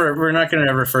gonna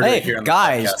refer to it here on the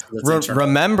podcast. Guys,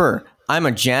 remember, I'm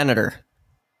a janitor.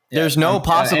 There's no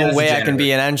possible way I can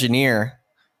be an engineer.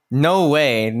 No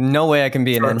way I can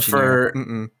be an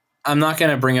engineer. I'm not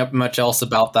gonna bring up much else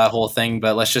about that whole thing,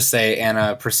 but let's just say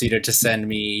Anna proceeded to send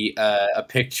me a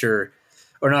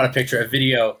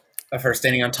video of her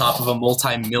standing on top of a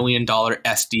multi-million-dollar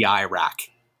SDI rack.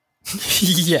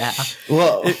 Yeah.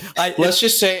 Well, let's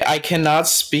just say I cannot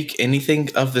speak anything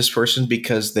of this person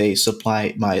because they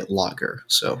supply my logger.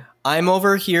 So I'm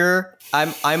over here.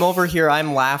 I'm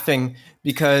laughing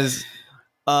because,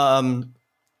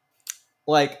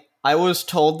 like, I was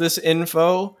told this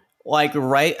info like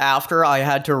right after I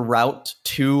had to route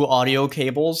 2 audio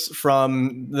cables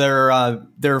from their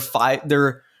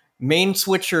main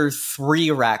switcher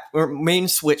 3 rack, or main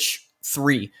switch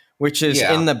 3, which is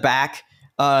in the back.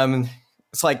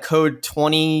 It's like code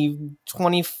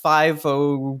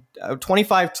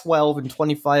 2512 and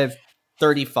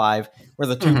 2535 were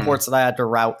the 2 ports that I had to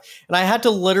route. And I had to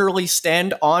literally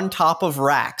stand on top of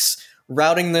racks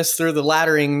routing this through the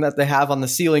laddering that they have on the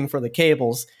ceiling for the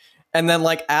cables. And then,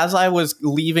 like, as I was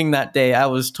leaving that day, I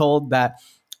was told that,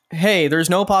 hey, there's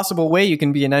no possible way you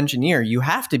can be an engineer. You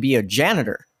have to be a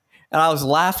janitor. And I was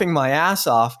laughing my ass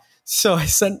off. So I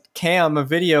sent Cam a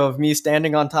video of me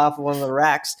standing on top of one of the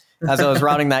racks as I was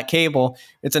routing that cable.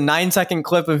 It's a 9-second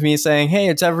clip of me saying,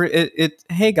 "Hey,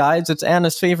 hey guys, it's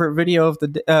Anna's favorite video of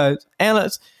the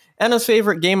Anna's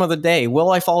favorite game of the day.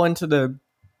 Will I fall into the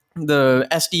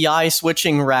SDI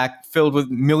switching rack filled with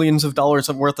millions of dollars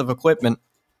worth of equipment?"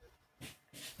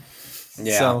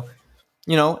 Yeah. So,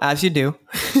 as you do.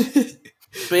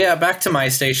 But yeah, back to my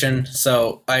station.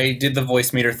 So I did the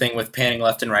voice meter thing with panning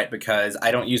left and right because I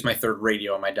don't use my third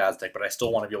radio on my dad's deck, but I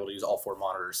still want to be able to use all 4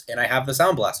 monitors. And I have the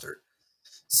Sound Blaster.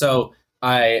 So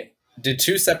I did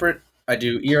 2 separate. I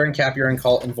do ERN cap, ERN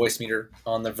call, and voice meter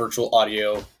on the virtual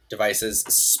audio devices,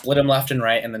 split them left and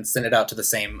right, and then send it out to the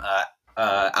same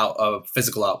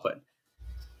physical output.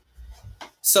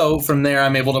 So from there,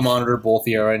 I'm able to monitor both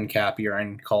ERN cap,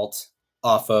 ERN cult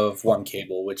off of one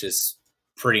cable, which is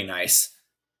pretty nice.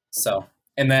 So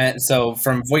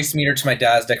from voice meter to my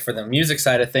dad's deck for the music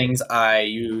side of things, I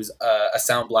use a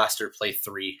Sound Blaster Play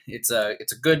 3. It's a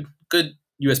good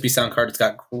USB sound card. It's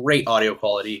got great audio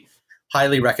quality.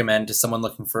 Highly recommend to someone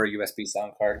looking for a USB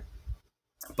sound card.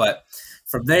 But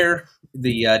from there,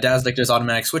 the dad's deck does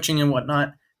automatic switching and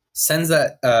whatnot. Sends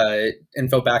that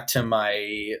info back to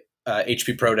my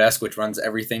HP Pro Desk, which runs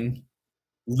everything.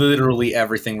 Literally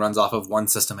everything runs off of one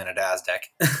system in a DAS deck.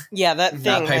 Yeah, that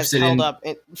thing has held up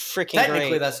freaking great.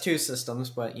 Technically, that's 2 systems,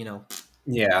 but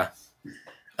Yeah.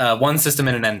 One system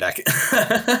in an N deck.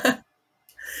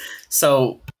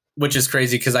 So, which is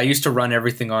crazy because I used to run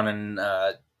everything on an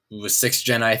 6th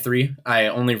Gen i3. I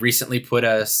only recently put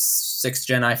a 6th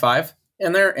Gen i5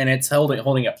 in there, and it's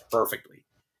holding up perfectly.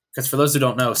 Because for those who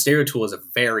don't know, Stereo Tool is a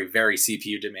very, very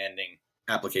CPU demanding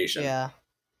application. Yeah.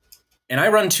 And I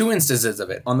run 2 instances of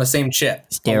it on the same chip.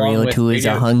 Stereo Tool is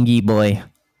a hungry boy.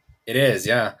 It is,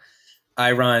 yeah.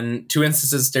 I run 2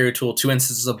 instances of Stereo Tool, 2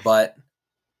 instances of Butt,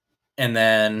 and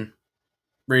then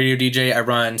Radio DJ. I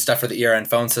run stuff for the ERN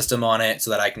phone system on it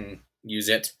so that I can use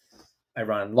it. I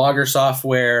run logger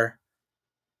software.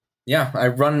 Yeah, I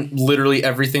run literally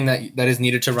everything that is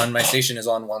needed to run my station is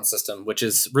on one system, which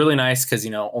is really nice because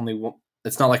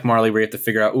it's not like Marley where you have to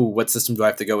figure out, what system do I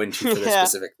have to go into for this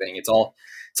specific thing. It's all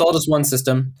just one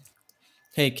system.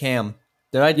 Hey, Cam,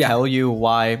 did I tell you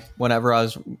why, whenever I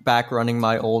was back running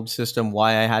my old system,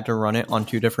 why I had to run it on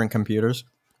 2 different computers?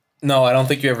 No, I don't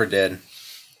think you ever did.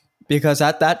 Because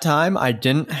at that time, I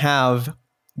didn't have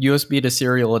USB to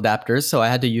serial adapters, so I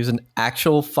had to use an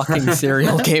actual fucking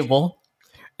serial cable.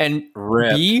 And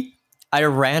Rip. B, I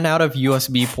ran out of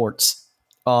USB ports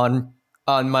on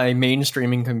my main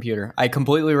streaming computer. I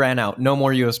completely ran out. No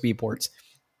more USB ports.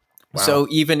 Wow. So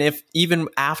even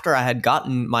after I had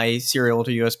gotten my serial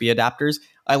to USB adapters,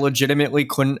 I legitimately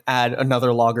couldn't add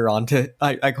another logger onto.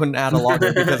 I couldn't add a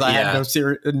logger because I had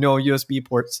no USB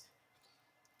ports.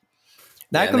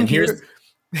 That computer,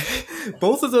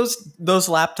 both of those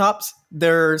laptops,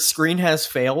 their screen has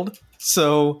failed.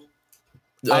 So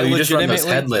you just run those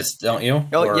headless, don't you?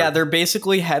 Oh yeah, they're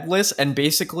basically headless, and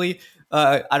basically.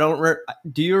 Do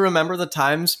you remember the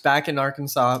times back in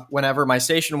Arkansas whenever my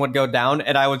station would go down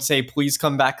and I would say, "Please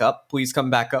come back up, please come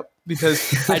back up,"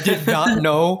 because I did not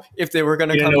know if they were going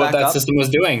to come back up. You didn't know what that system was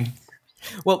doing.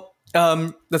 Well,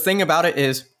 the thing about it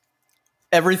is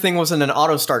everything was in an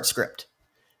auto start script.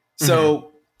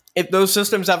 So if those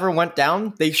systems ever went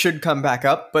down, they should come back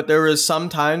up. But there was some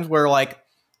times where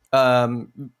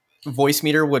voice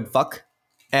meter would fuck,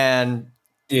 and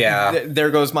there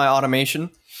goes my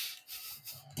automation.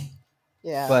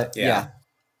 Yeah. But yeah.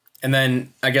 And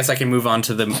then I guess I can move on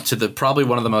to the probably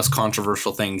one of the most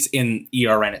controversial things in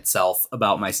ERN itself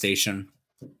about my station.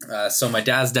 So my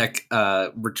DAS deck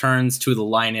returns to the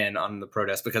line in on the Pro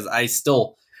Desk because I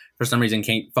still, for some reason,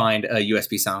 can't find a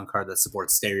USB sound card that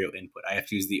supports stereo input. I have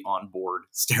to use the onboard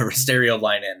stereo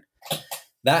line in.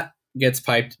 That gets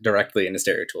piped directly into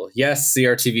Stereo Tool. Yes,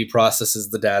 CRTV processes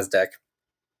the DAS deck.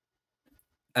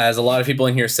 As a lot of people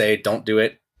in here say, don't do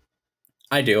it.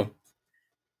 I do.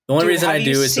 The only reason I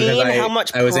do is because how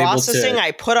much processing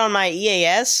I put on my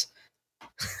EAS?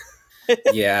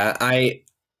 Yeah,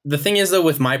 The thing is, though,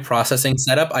 with my processing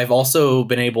setup, I've also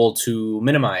been able to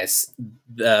minimize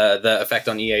the effect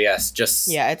on EAS.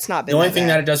 It's not been the only that thing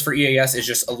bad. that it does for EAS is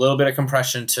just a little bit of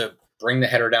compression to bring the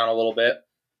header down a little bit.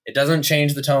 It doesn't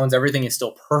change the tones. Everything is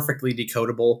still perfectly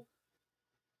decodable.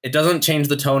 It doesn't change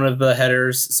the tone of the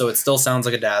headers, so it still sounds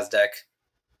like a DAS deck.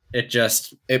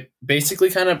 It basically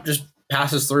kind of just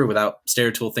passes through without Stereo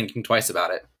Tool thinking twice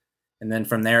about it. And then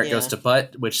from there, it goes to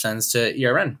PUT, which sends to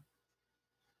ERN.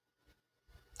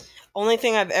 Only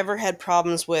thing I've ever had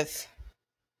problems with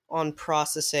on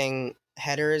processing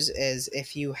headers is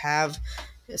if you have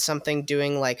something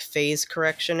doing like phase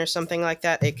correction or something like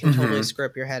that, it can totally screw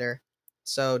up your header.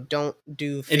 So don't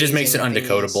do phasing. It just makes it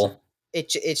undecodable.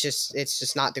 It's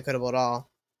just not decodable at all.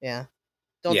 Yeah.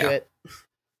 Don't do it.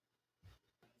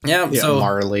 Yeah, so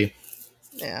Marley.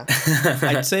 Yeah.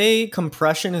 I'd say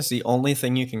compression is the only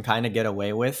thing you can kind of get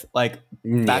away with. Like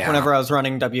back whenever I was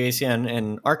running WACN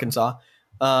in Arkansas,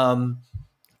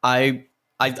 I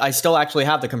still actually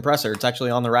have the compressor. It's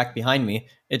actually on the rack behind me.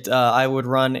 I would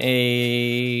run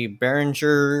a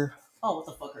Behringer. Oh, what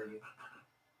the fuck are you?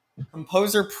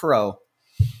 Composer Pro.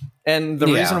 And the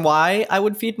reason why I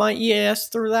would feed my EAS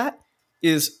through that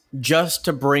is just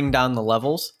to bring down the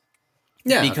levels.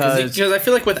 Yeah, because I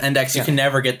feel like with Index, you can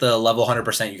never get the level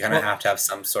 100%. You kind of have to have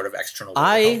some sort of external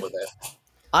help with it.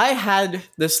 I had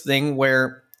this thing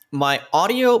where my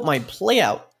audio, my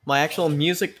playout, my actual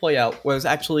music playout was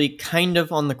actually kind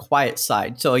of on the quiet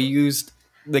side. So I used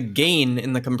the gain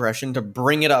in the compression to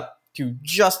bring it up to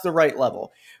just the right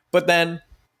level. But then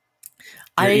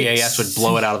your EAS would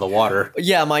blow it out of the water.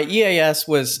 Yeah, my EAS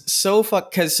was so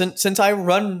because since I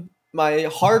run my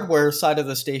hardware side of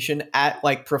the station at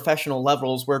like professional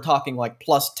levels, we're talking like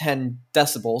plus 10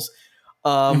 decibels.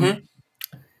 The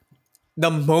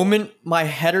moment my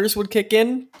headers would kick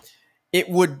in, it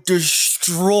would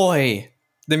destroy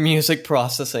the music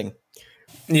processing.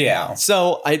 Yeah.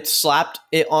 So I slapped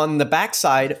it on the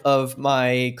backside of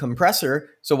my compressor.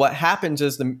 So what happens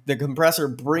is the compressor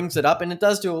brings it up, and it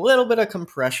does do a little bit of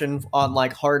compression on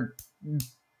like hard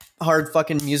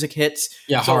fucking music hits.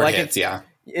 Yeah, so hard like hits, yeah.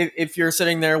 If you're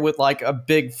sitting there with like a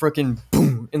big freaking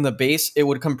boom in the bass, it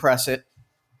would compress it,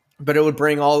 but it would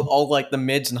bring all like the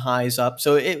mids and highs up,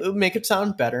 so it would make it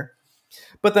sound better.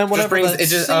 But then whatever I like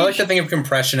to think of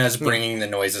compression as bringing the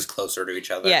noises closer to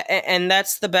each other. Yeah, and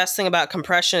that's the best thing about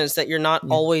compression is that you're not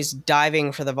always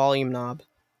diving for the volume knob.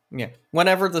 Yeah.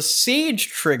 Whenever the Sage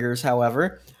triggers,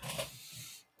 however,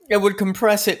 it would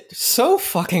compress it so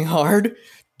fucking hard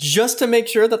just to make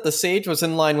sure that the Sage was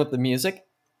in line with the music.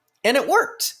 And it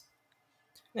worked.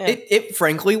 Yeah. It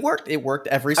frankly worked. It worked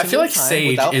every single time. I feel like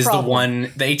Sage is the one,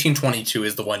 the 1822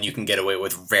 is the one you can get away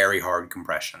with very hard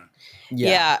compression.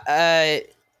 Yeah.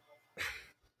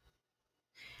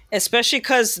 Especially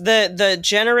because the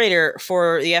generator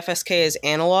for the FSK is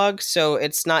analog, so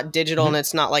it's not digital and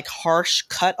it's not like harsh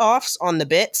cutoffs on the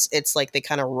bits. It's like they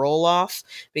kind of roll off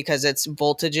because it's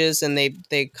voltages and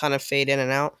they kind of fade in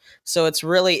and out. So it's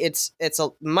really it's a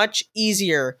much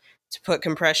easier to put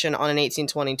compression on an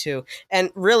 1822. And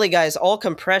really, guys, all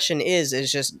compression is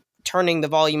just turning the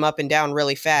volume up and down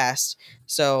really fast.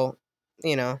 So,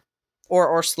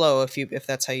 or slow if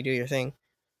that's how you do your thing.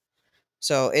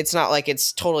 So it's not like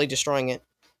it's totally destroying it.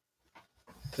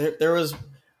 There was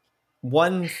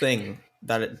one thing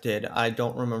that it did. I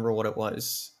don't remember what it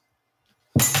was.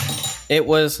 It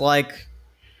was like,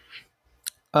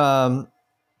 I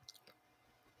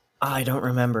don't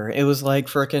remember. It was like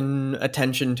frickin'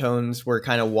 attention tones were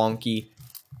kind of wonky.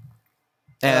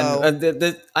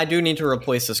 And I do need to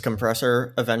replace this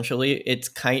compressor eventually. It's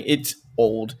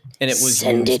old and it was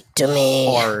Send it to me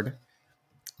hard.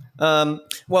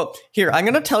 Well, here, I'm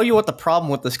going to tell you what the problem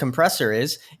with this compressor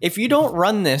is. If you don't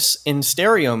run this in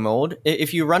stereo mode,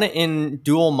 if you run it in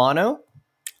dual mono,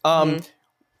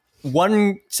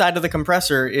 one side of the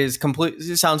compressor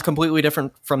sounds completely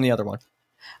different from the other one.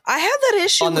 I had that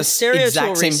issue with Stereo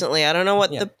Tool recently. I don't know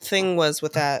what the thing was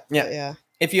with that. Yeah.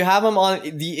 If you have them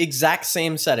on the exact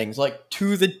same settings, like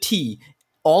to the T,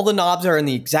 all the knobs are in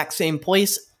the exact same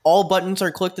place, all buttons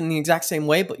are clicked in the exact same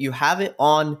way, but you have it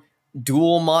on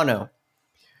dual mono,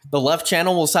 the left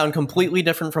channel will sound completely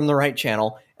different from the right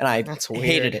channel, and I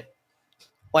hated it.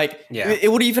 Like,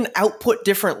 it would even output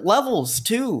different levels,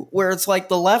 too, where it's like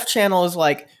the left channel is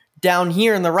like down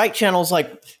here, and the right channel is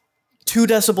like 2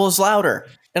 decibels louder.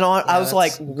 And I was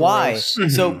like, why?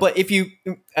 So, but if you,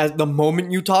 at the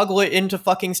moment you toggle it into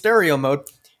fucking stereo mode,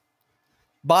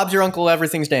 Bob's your uncle,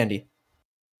 everything's dandy.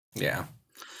 Yeah.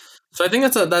 So I think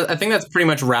that's pretty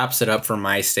much wraps it up for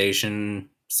my station.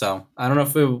 So I don't know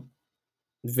if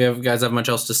If you guys have much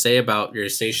else to say about your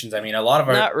stations, I mean, a lot of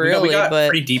our Not really, we got but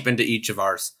pretty deep into each of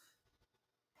ours.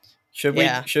 Should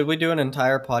we do an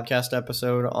entire podcast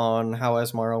episode on how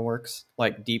Asmara works,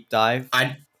 like deep dive?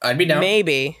 I'd be down.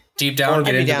 maybe. Deep down,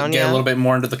 get a little bit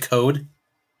more into the code.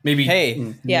 Maybe.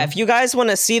 Hey, Yeah, if you guys want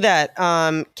to see that,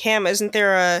 Cam, isn't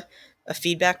there a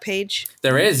feedback page?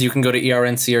 There is. You can go to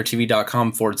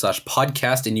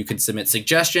erncrtv.com/podcast and you can submit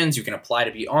suggestions. You can apply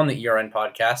to be on the ERN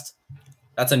podcast.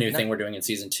 That's a new thing we're doing in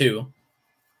season 2.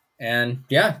 And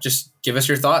yeah, just give us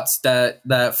your thoughts.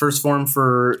 That first form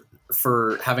for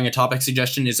having a topic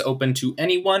suggestion is open to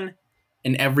anyone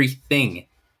and everything.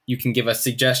 You can give us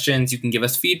suggestions. You can give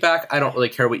us feedback. I don't really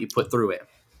care what you put through it.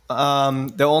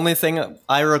 The only thing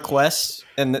I request,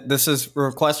 and this is a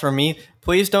request from me,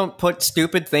 please don't put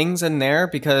stupid things in there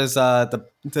because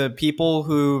the people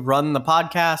who run the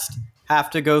podcast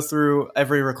have to go through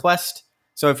every request.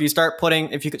 So if you start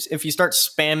if you start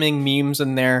spamming memes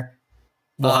in there,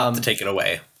 we'll have to take it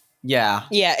away. Yeah.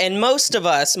 Yeah, and most of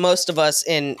us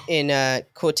in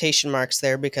quotation marks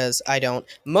there because I don't.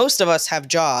 Most of us have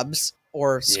jobs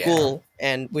or school,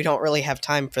 and we don't really have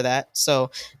time for that.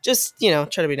 So just try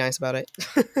to be nice about it.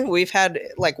 We've had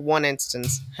like one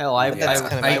instance. Hell, I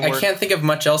can't think of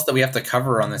much else that we have to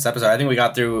cover on this episode. I think we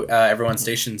got through everyone's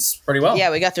stations pretty well.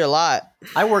 Yeah, we got through a lot.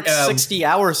 I worked 60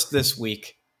 hours this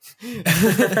week.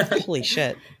 Holy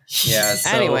shit. Yeah. So,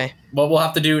 anyway, what we'll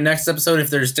have to do next episode, if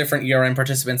there's different ERN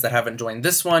participants that haven't joined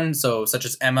this one, so such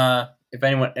as Emma, if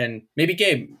anyone, and maybe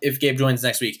Gabe, if Gabe joins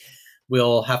next week,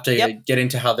 we'll have to get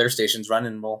into how their stations run,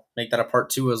 and we'll make that a part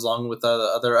 2 along with the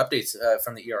other updates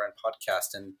from the ERN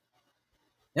podcast. And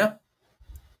yeah,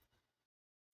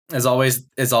 as always,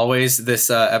 this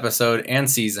episode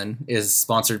and season is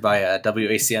sponsored by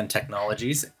WACN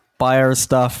Technologies. Buy our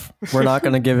stuff. We're not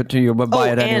going to give it to you, but buy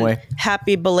it anyway. And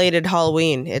happy belated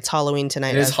Halloween. It's Halloween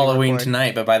tonight. It is Halloween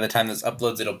tonight, but by the time this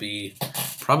uploads, it'll be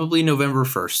probably November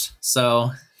 1st.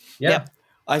 So, yeah. Yep.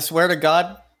 I swear to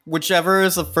God, whichever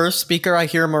is the first speaker I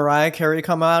hear Mariah Carey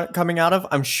coming out of,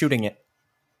 I'm shooting it.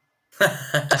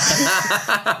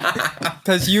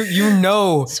 Because you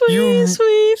know.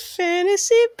 Sweet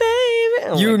fantasy baby.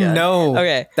 Oh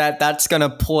okay. That's going to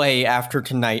play after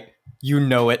tonight. You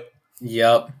know it.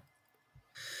 Yep.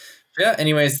 Yeah,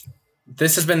 anyways,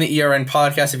 this has been the ERN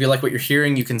podcast. If you like what you're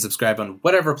hearing, you can subscribe on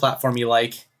whatever platform you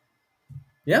like.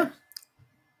 Yeah.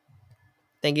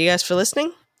 Thank you guys for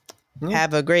listening.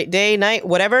 Have a great day, night,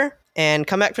 whatever, and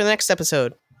come back for the next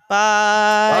episode.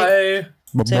 Bye.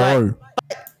 Bye. Bye.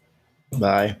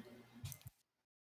 Bye.